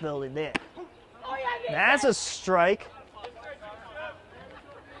possibility there. That's a strike.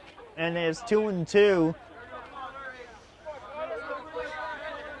 And there's 2-2.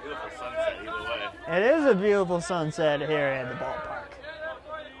 Beautiful sunset either way. It is a beautiful sunset here at the ballpark.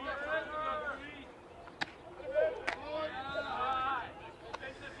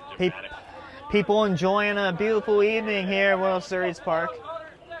 Dramatic. People enjoying a beautiful evening here at World Series Park.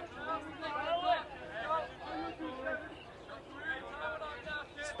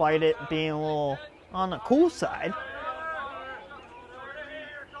 Despite it being a little on the cool side.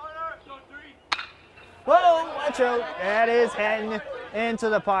 Whoa, watch out. That is heading into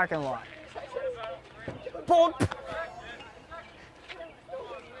the parking lot. Boom.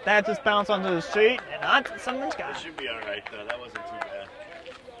 That just bounced onto the street and onto someone's car. It should be alright though, that wasn't too bad.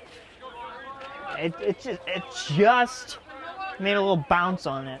 It just made a little bounce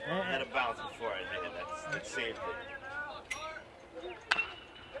on it. I had a bounce before I hit it, that saved it.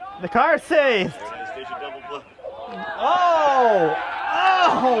 The car saved. Oh!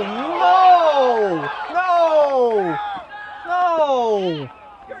 Oh, no! No! No!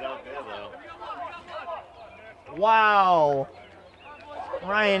 Wow.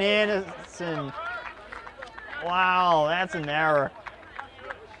 Ryan Anderson. Wow, that's an error.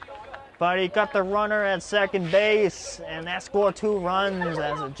 But he got the runner at second base, and that scored 2 runs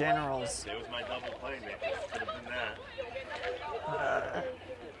as the Generals. There was my double playmaker. Could have been that.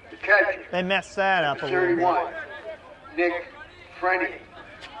 The catcher. They messed that up a little 31. bit. Nick Frenny.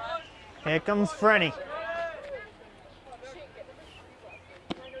 Here comes Frenny.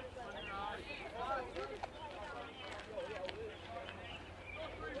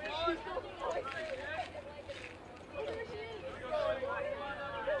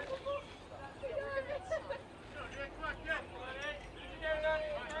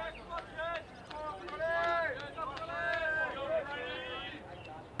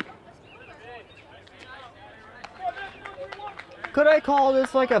 Could I call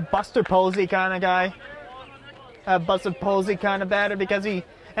this like a Buster Posey kind of guy? A Buster Posey kind of batter, because he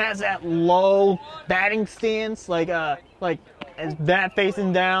has that low batting stance, like his bat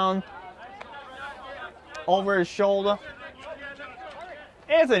facing down over his shoulder.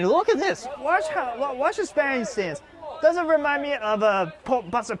 Anthony, look at this. Watch his batting stance. Doesn't it remind me of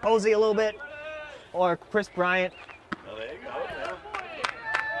Buster Posey a little bit, or Chris Bryant? Oh, there you go. Yeah.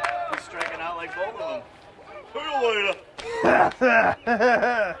 He's striking out like both of them. See you later.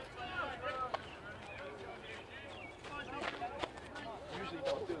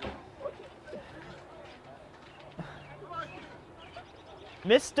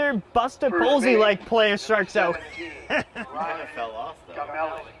 Mr. Buster Posey like player strikes out. Kind of fell off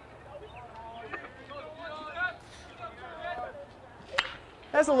though.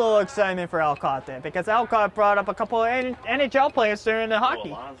 That's a little excitement for Alcott there, because Alcott brought up a couple of NHL players during the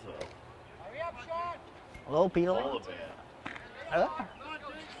hockey. Hello, Pete Alonso.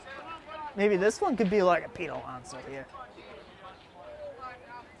 Maybe this one could be like a Pete Alonso here.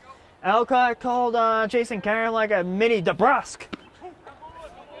 Alcott called Jason Karen like a mini DeBrusque.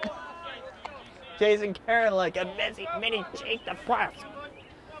 Jason Karen like a mini Jake DeBrusque.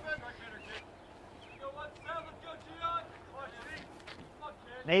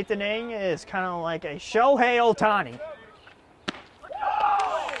 Nathan Ing is kind of like a Shohei Ohtani.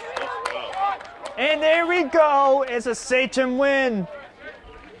 And there we go. It's a Sachem win.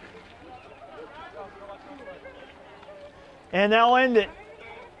 And that'll end it.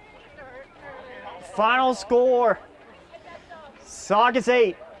 Final score. Saugus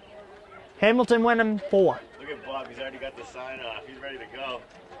 8. Hamilton Wenham 4. Look at Bob. He's already got the sign off. He's ready to go.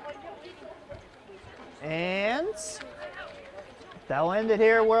 And that'll end it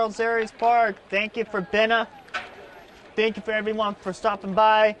here at World Series Park. Thank you for Benna. Thank you for everyone for stopping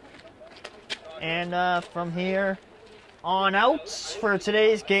by. And from here on out for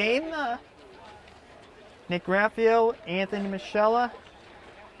today's game, Nick Graffeo, Anthony Moschella,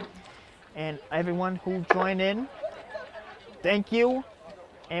 and everyone who joined in, thank you.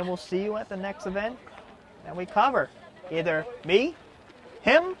 And we'll see you at the next event that we cover. Either me,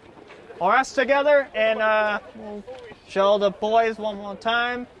 him, or us together. And we'll show the boys one more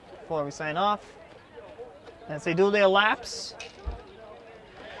time before we sign off. As they do their laps.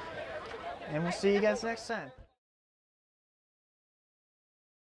 And we'll see you guys next time.